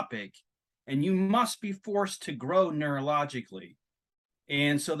this topic, and you must be forced to grow neurologically.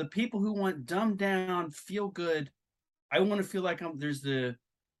 And so the people who want dumbed down, feel good, I want to feel like there's the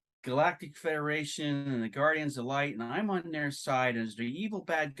Galactic Federation and the Guardians of Light, and I'm on their side as the evil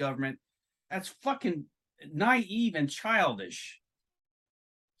bad government. That's fucking naive and childish.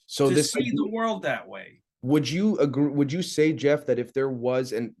 So to this see the world that way. Would you agree? Would you say, Jeff, that if there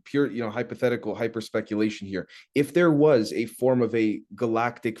was, and pure, hypothetical, hyper speculation here, if there was a form of a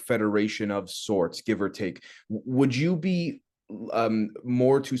galactic federation of sorts, give or take, would you be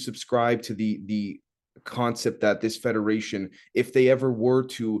more to subscribe to the concept that this federation, if they ever were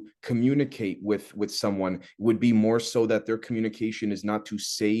to communicate with someone, would be more so that their communication is not to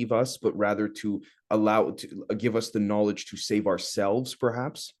save us, but rather to allow to give us the knowledge to save ourselves,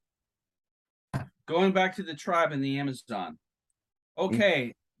 perhaps? Going back to the tribe in the Amazon.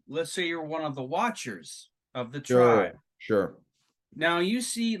 Okay, let's say you're one of the watchers of the tribe. Sure. Now you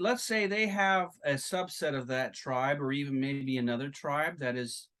see, let's say they have a subset of that tribe, or even maybe another tribe that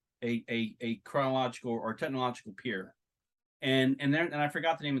is a chronological or technological peer. And I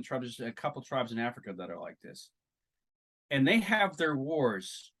forgot the name of the tribe. There's a couple tribes in Africa that are like this. And they have their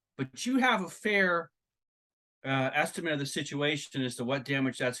wars, but you have a fair estimate of the situation as to what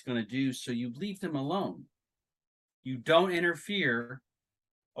damage that's going to do. So you leave them alone. You don't interfere.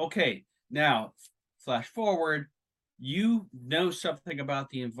 Okay, now flash forward. You know something about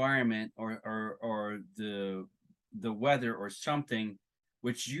the environment or the weather or something,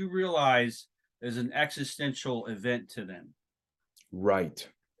 which you realize is an existential event to them. Right.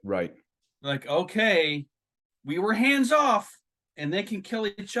 Like, okay, we were hands off, and they can kill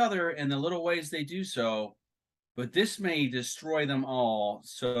each other in the little ways they do so, but this may destroy them all.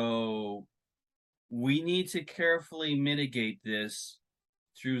 So we need to carefully mitigate this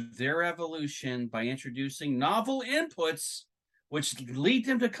through their evolution by introducing novel inputs, which lead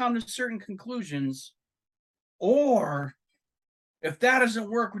them to come to certain conclusions. Or if that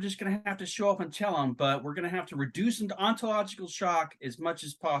doesn't work, we're just going to have to show up and tell them, but we're going to have to reduce them to ontological shock as much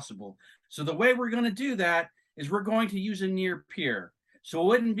as possible. So the way we're going to do that is we're going to use a near peer. So it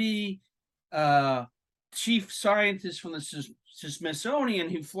wouldn't be chief scientist from the Smithsonian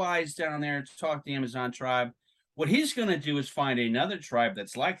who flies down there to talk to the Amazon tribe. What he's going to do is find another tribe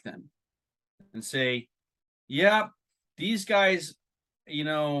that's like them and say, yeah, these guys, they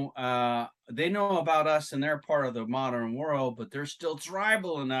know about us and they're part of the modern world, but they're still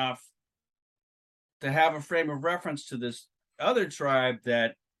tribal enough to have a frame of reference to this other tribe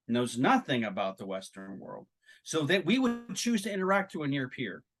that knows nothing about the Western world. So that we would choose to interact through a near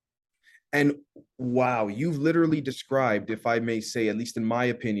peer. And wow, you've literally described, if I may say, at least in my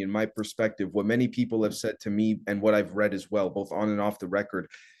opinion, my perspective, what many people have said to me and what I've read as well, both on and off the record,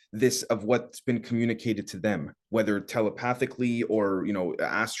 this of what's been communicated to them, whether telepathically or,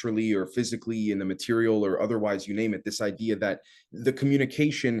 astrally or physically in the material or otherwise, you name it, this idea that the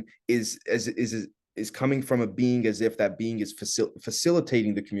communication is is coming from a being as if that being is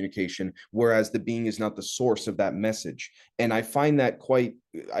facilitating the communication, whereas the being is not the source of that message. And I find that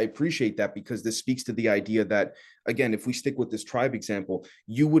I appreciate that, because this speaks to the idea that, again, if we stick with this tribe example,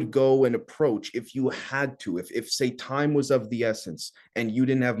 you would go and approach, if you had to, if say time was of the essence and you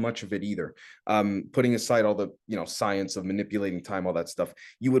didn't have much of it either, putting aside all the, science of manipulating time, all that stuff,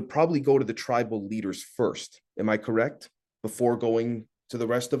 you would probably go to the tribal leaders first. Am I correct? Before going to the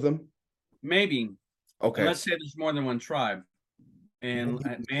rest of them? Maybe. Okay. And let's say there's more than one tribe, and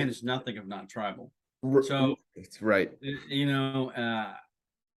man is nothing if not tribal. So it's right.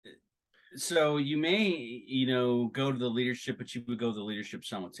 So you may, go to the leadership, but you would go to the leadership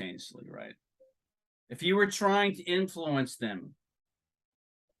simultaneously, right? If you were trying to influence them,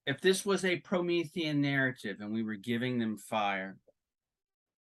 if this was a Promethean narrative and we were giving them fire,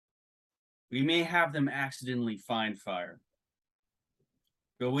 we may have them accidentally find fire.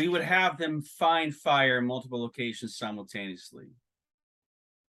 But we would have them find fire in multiple locations simultaneously.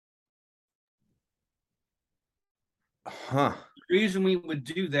 Huh. The reason we would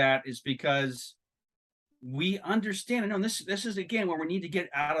do that is because we understand. And this is again where we need to get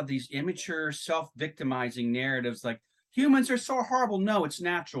out of these immature, self-victimizing narratives like humans are so horrible. No, it's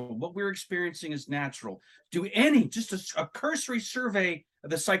natural. What we're experiencing is natural. Do just a cursory survey of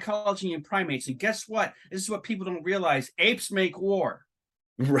the psychology in primates, and guess what? This is what people don't realize. Apes make war.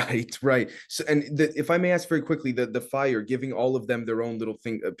 Right. So, and if I may ask very quickly, the fire, giving all of them their own little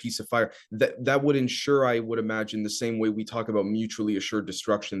thing, a piece of fire, that would ensure, I would imagine, the same way we talk about mutually assured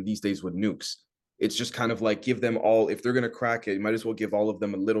destruction these days with nukes. It's just kind of like, give them all, if they're going to crack it, you might as well give all of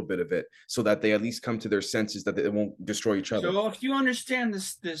them a little bit of it, so that they at least come to their senses, that they won't destroy each other. So if you understand a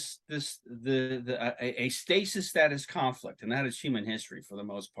stasis status conflict, and that is human history for the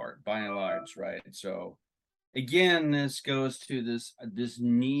most part, by and large, right? So again, this goes to this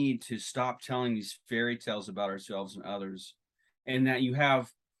need to stop telling these fairy tales about ourselves and others, and that you have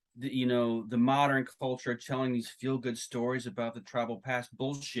the modern culture telling these feel-good stories about the tribal past.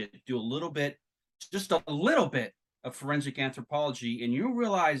 Bullshit. Do just a little bit of forensic anthropology, and you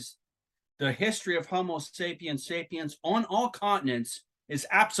realize the history of Homo sapiens sapiens on all continents is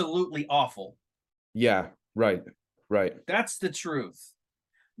absolutely awful. Yeah, right. That's the truth.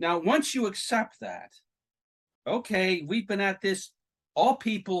 Now, once you accept that, okay, we've been at this, all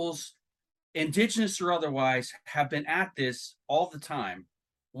peoples, indigenous or otherwise, have been at this all the time.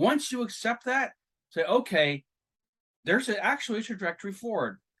 Once you accept that, say, okay, there's actually a trajectory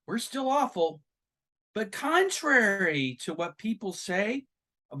forward. We're still awful, but contrary to what people say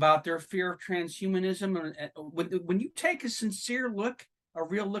about their fear of transhumanism, when you take a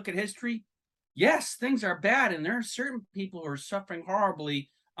real look at history, yes, things are bad, and there are certain people who are suffering horribly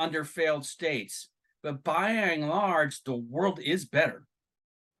under failed states. But by and large, the world is better.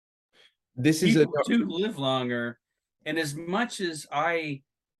 People do live longer, and as much as I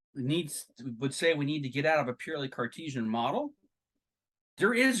would say we need to get out of a purely Cartesian model,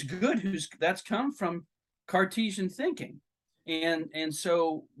 there is good that's come from Cartesian thinking, and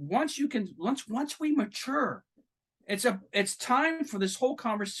so once we mature, it's time for this whole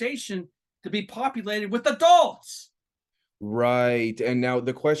conversation to be populated with adults. Right. And now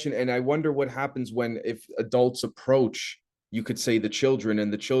the question, and I wonder what happens if adults approach, you could say, the children,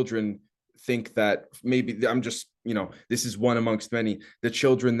 and the children think that maybe I'm just, this is one amongst many. The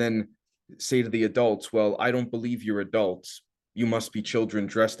children then say to the adults, well, I don't believe you're adults. You must be children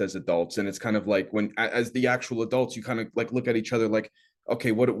dressed as adults. And it's kind of like, when, as the actual adults, you kind of like look at each other like,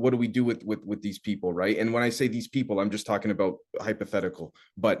 okay, what do we do with these people, right? And when I say these people, I'm just talking about hypothetical.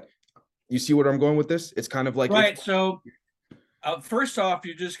 But you see where I'm going with this? It's kind of like, right. So first off,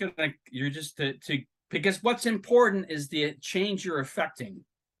 because what's important is the change you're affecting,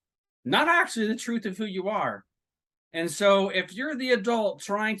 not actually the truth of who you are. And so if you're the adult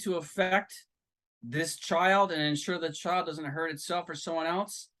trying to affect this child and ensure the child doesn't hurt itself or someone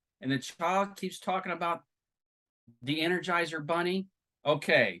else, and the child keeps talking about the Energizer Bunny,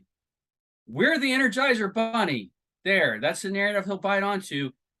 okay, we're the Energizer Bunny. There, that's the narrative he'll bite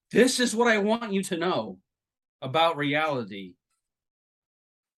onto. This is what I want you to know about reality.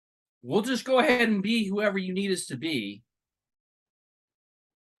 We'll just go ahead and be whoever you need us to be.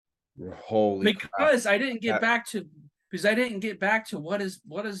 Holy because crap. I didn't get back to what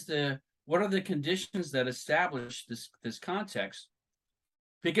are the conditions that establish this context.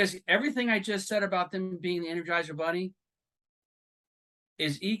 Because everything I just said about them being the Energizer Bunny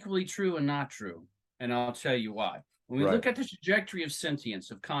is equally true and not true. And I'll tell you why. When we look at the trajectory of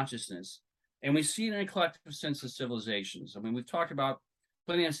sentience, of consciousness, and we see it in a collective sense of civilizations. I mean, we've talked about,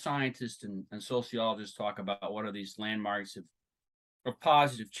 plenty of scientists and sociologists talk about what are these landmarks of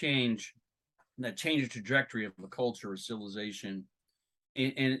positive change. that change the trajectory of a culture or civilization,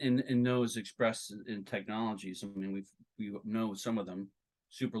 and those expressed in technologies. I mean, we know some of them: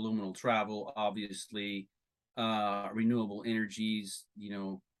 superluminal travel, obviously, renewable energies.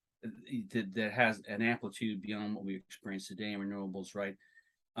 That has an amplitude beyond what we experience today in renewables, right?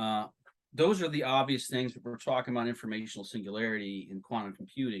 Those are the obvious things, but we're talking about informational singularity in quantum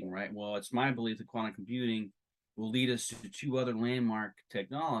computing, right? Well, it's my belief that quantum computing will lead us to two other landmark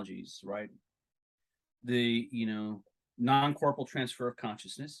technologies, right? The non-corporal transfer of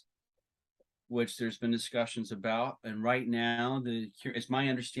consciousness, which there's been discussions about, and right now, it's my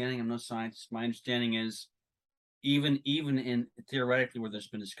understanding, I'm no scientist, my understanding is even in theoretically where there's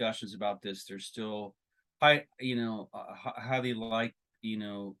been discussions about this, there's still highly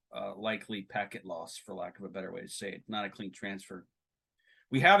likely packet loss, for lack of a better way to say it, not a clean transfer.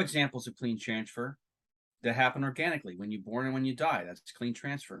 We have examples of clean transfer that happen organically when you're born and when you die. That's clean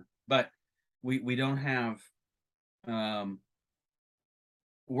transfer. But we don't have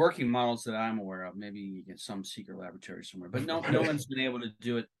working models that I'm aware of. Maybe you get some secret laboratory somewhere, but no one's been able to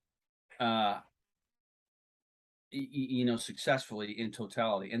do it successfully in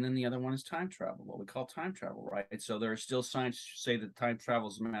totality. And then the other one is time travel, what we call time travel, right? And so there are still scientists who say that time travel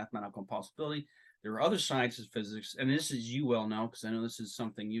is a mathematical impossibility. There are other sciences, physics, and this is, you well know, because I know this is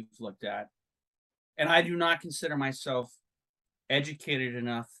something you've looked at. And I do not consider myself educated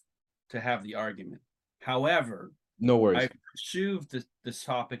enough to have the argument. However, no worries. I've pursued this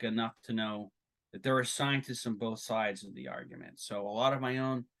topic enough to know that there are scientists on both sides of the argument. So a lot of my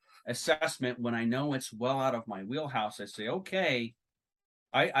own assessment, when I know it's well out of my wheelhouse, I say, okay,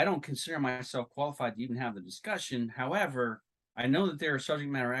 I don't consider myself qualified to even have the discussion. However, I know that there are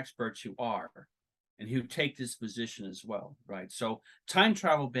subject matter experts who are, and who take this position as well, right? So time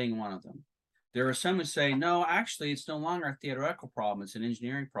travel being one of them. There are some who say, no, actually, it's no longer a theoretical problem, it's an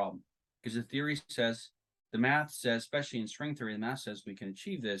engineering problem, because the theory says, the math says, especially in string theory, the math says we can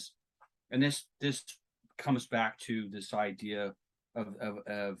achieve this. And this comes back to this idea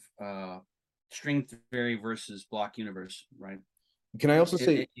of string theory versus block universe, right? Can I also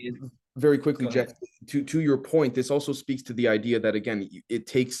say very quickly, Jeff, to your point, this also speaks to the idea that, again, it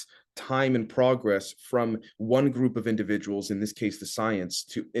takes time and progress from one group of individuals, in this case, the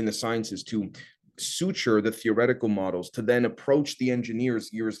sciences, to suture the theoretical models, to then approach the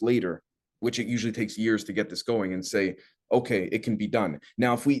engineers years later, which it usually takes years to get this going, and say, okay, it can be done.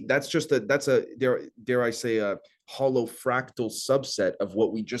 Now, if that's a dare I say a holo-fractal subset of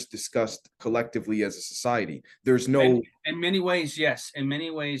what we just discussed collectively as a society. There's no, in many ways, yes. In many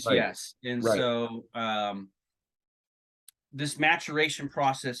ways, right. Yes. And right. So this maturation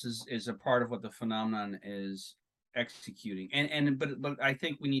process is a part of what the phenomenon is executing. But I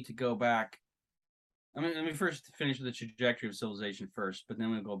think we need to go back. Let me first finish with the trajectory of civilization first, but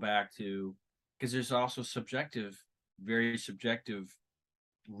then we'll go back to, because there's also very subjective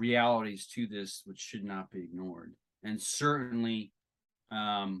realities to this, which should not be ignored. And certainly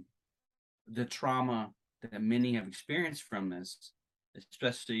the trauma that many have experienced from this,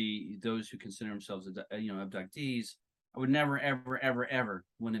 especially those who consider themselves abductees, I would never, ever, ever, ever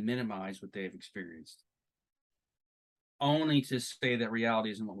want to minimize what they have experienced, only to say that reality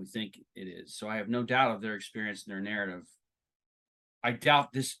isn't what we think it is. So I have no doubt of their experience and their narrative. I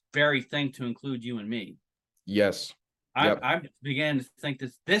doubt this very thing to include you and me. Yes. I began to think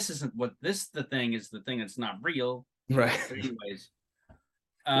that this isn't what the thing is, the thing that's not real. Right. But anyways.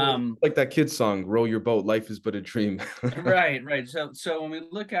 Like that kid's song, "Row Your Boat, Life is But a Dream." Right. So when we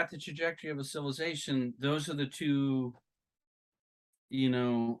look at the trajectory of a civilization, those are the two,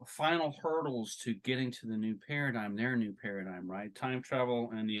 final hurdles to getting to the new paradigm, their new paradigm, right? Time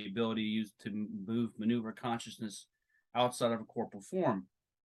travel and the ability to maneuver consciousness outside of a corporal form.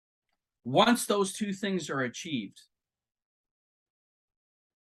 Once those two things are achieved,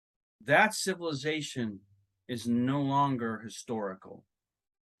 that civilization is no longer historical.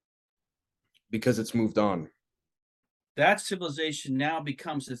 Because it's moved on. That civilization now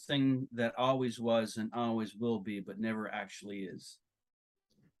becomes the thing that always was and always will be, but never actually is.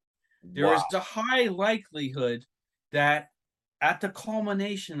 There is a high likelihood that at the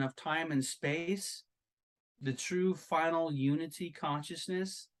culmination of time and space, the true final unity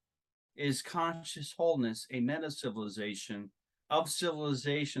consciousness is conscious wholeness, a meta-civilization of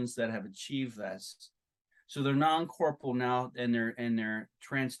civilizations that have achieved this. So they're non-corporal now, and they're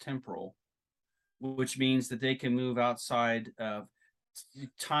trans-temporal, which means that they can move outside of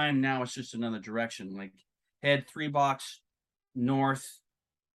time. Now it's just another direction, like head 3 blocks north,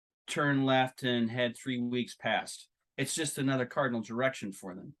 turn left, and head 3 weeks past. It's just another cardinal direction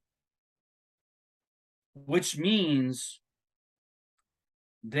for them, which means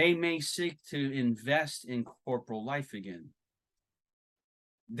they may seek to invest in corporal life again.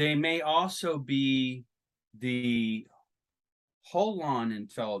 They may also be the holon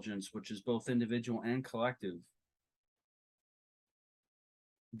intelligence, which is both individual and collective,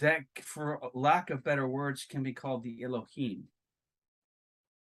 that, for lack of better words, can be called the Elohim.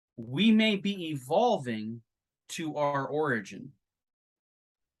 We may be evolving to our origin,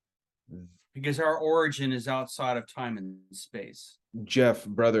 because our origin is outside of time and space. Jeff,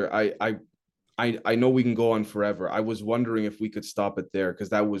 brother, I know we can go on forever. I was wondering if we could stop it there because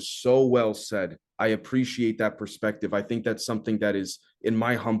that was so well said. I appreciate that perspective. I think that's something that is, in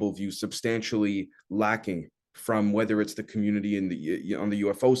my humble view, substantially lacking from whether it's the community in the on the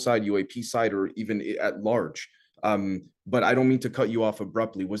UFO side, UAP side, or even at large. But I don't mean to cut you off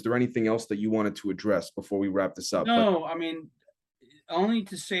abruptly. Was there anything else that you wanted to address before we wrap this up? No, I mean, only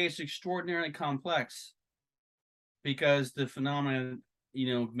to say it's extraordinarily complex, because the phenomenon,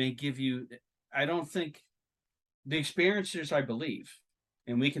 may give you, I don't think the experiencers, I believe,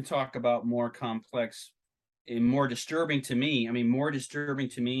 and we can talk about more complex and more disturbing to me. I mean, more disturbing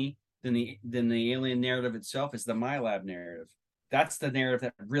to me than the alien narrative itself is the MyLab narrative. That's the narrative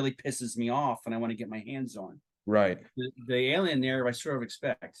that really pisses me off and I want to get my hands on. Right. The alien narrative I sort of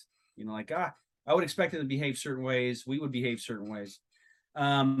expect, like, I would expect them to behave certain ways. We would behave certain ways.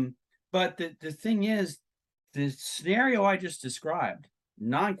 But the thing is, the scenario I just described,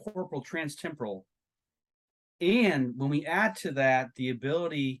 non-corporal transtemporal, and when we add to that the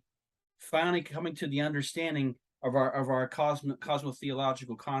ability, finally coming to the understanding of our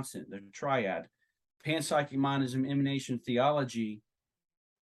cosmotheological constant, the triad, panpsychic monism, emanation theology,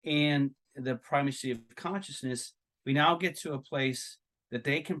 and the primacy of consciousness, we now get to a place that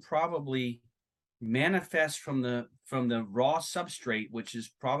they can probably manifest from the raw substrate, which is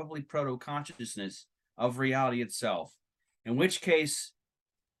probably proto-consciousness of reality itself. In which case,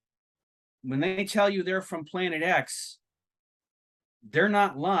 when they tell you they're from planet X, they're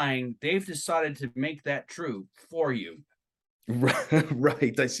not lying. They've decided to make that true for you.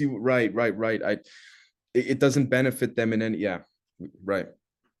 Right. I see. Right. It doesn't benefit them in any. Yeah. Right.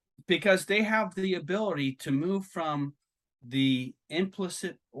 Because they have the ability to move from the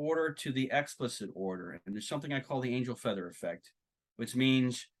implicit order to the explicit order. And there's something I call the angel feather effect, which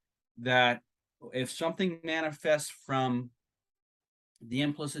means that if something manifests from the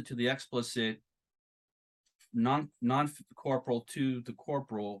implicit to the explicit, non-corporal to the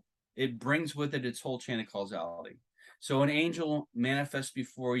corporal, it brings with it its whole chain of causality. So an angel manifests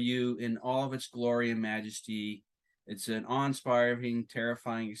before you in all of its glory and majesty. It's an awe-inspiring,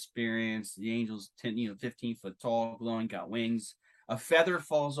 terrifying experience. The angel's 15 foot tall, glowing, got wings. A feather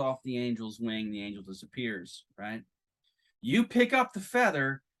falls off the angel's wing. The angel disappears, right? You pick up the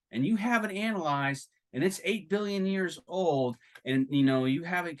feather and you have it analyzed, and it's 8 billion years old, and you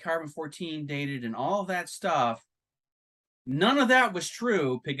have it carbon-14 dated and all that stuff. None of that was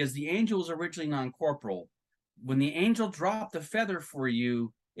true because the angel was originally non-corporal. When the angel dropped the feather for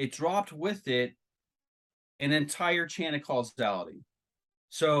you, it dropped with it an entire chain of causality.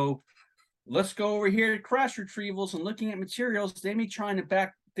 So let's go over here to crash retrievals and looking at materials. They're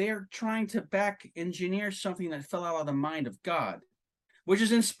trying to back engineer something that fell out of the mind of God, which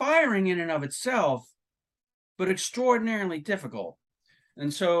is inspiring in and of itself, but extraordinarily difficult.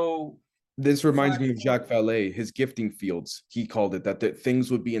 And so this reminds me of Jacques Vallée, his gifting fields. He called it that things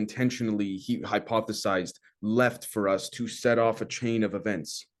would be intentionally, he hypothesized, left for us to set off a chain of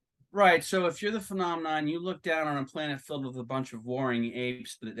events. Right. So if you're the phenomenon, you look down on a planet filled with a bunch of warring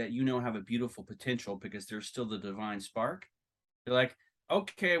apes that have a beautiful potential because they're still the divine spark. You're like,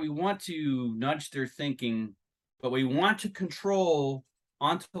 okay, we want to nudge their thinking, but we want to control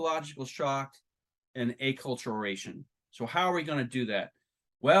ontological shock and acculturation. So how are we going to do that?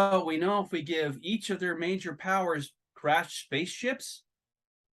 Well, we know if we give each of their major powers crashed spaceships,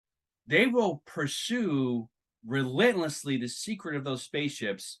 they will pursue relentlessly the secret of those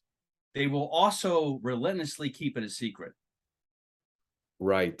spaceships. They will also relentlessly keep it a secret.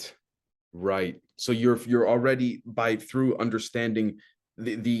 Right. So you're already through understanding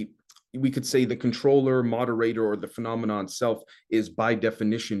the we could say the controller, moderator, or the phenomenon itself is by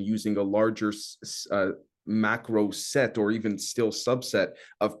definition using a larger macro set or even still subset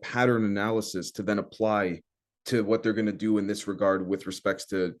of pattern analysis to then apply to what they're going to do in this regard with respects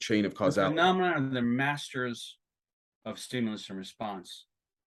to chain of causality. The phenomena are the masters of stimulus and response.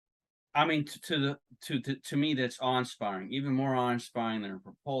 I mean, to me, that's awe-inspiring. Even more awe-inspiring than their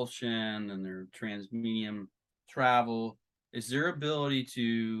propulsion and their transmedium travel is their ability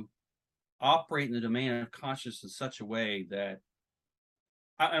to operate in the domain of consciousness in such a way that,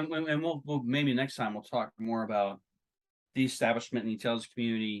 and we'll maybe next time we'll talk more about the establishment and the intelligence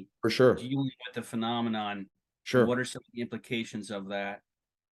community For sure. dealing with the phenomenon. Sure. What are some of the implications of that?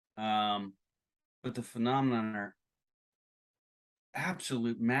 But the phenomenon are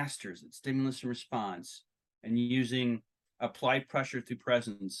absolute masters at stimulus and response and using applied pressure through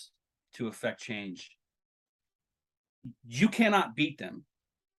presence to affect change. You cannot beat them.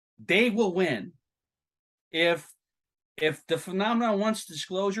 They will win. If the phenomenon wants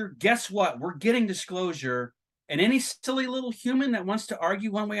disclosure, guess what? We're getting disclosure. And any silly little human that wants to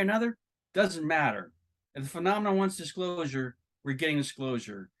argue one way or another, doesn't matter. If the phenomenon wants disclosure, we're getting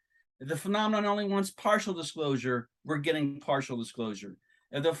disclosure. If the phenomenon only wants partial disclosure, we're getting partial disclosure.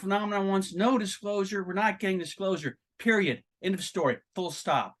 If the phenomenon wants no disclosure, we're not getting disclosure. Period. End of story. Full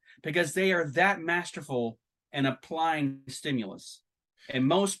stop. Because they are that masterful in applying stimulus. And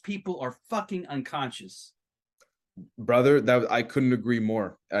most people are fucking unconscious. Brother, that I couldn't agree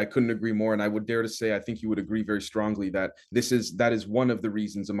more. I couldn't agree more, and I would dare to say I think you would agree very strongly that that is one of the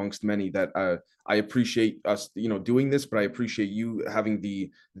reasons amongst many that I appreciate us, doing this, but I appreciate you having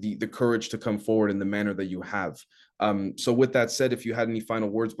the courage to come forward in the manner that you have. So with that said, if you had any final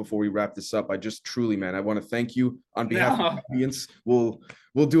words before we wrap this up, I just truly, man, I want to thank you on behalf of the audience.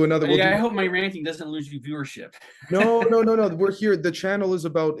 We'll do another. I hope my ranting doesn't lose you viewership. No. We're here. The channel is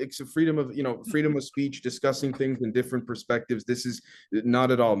about freedom of speech, discussing things in different perspectives. This is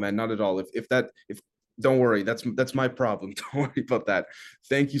not at all, man. Not at all. If don't worry, that's my problem. Don't worry about that.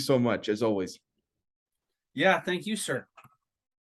 Thank you so much, as always. Yeah, thank you, sir.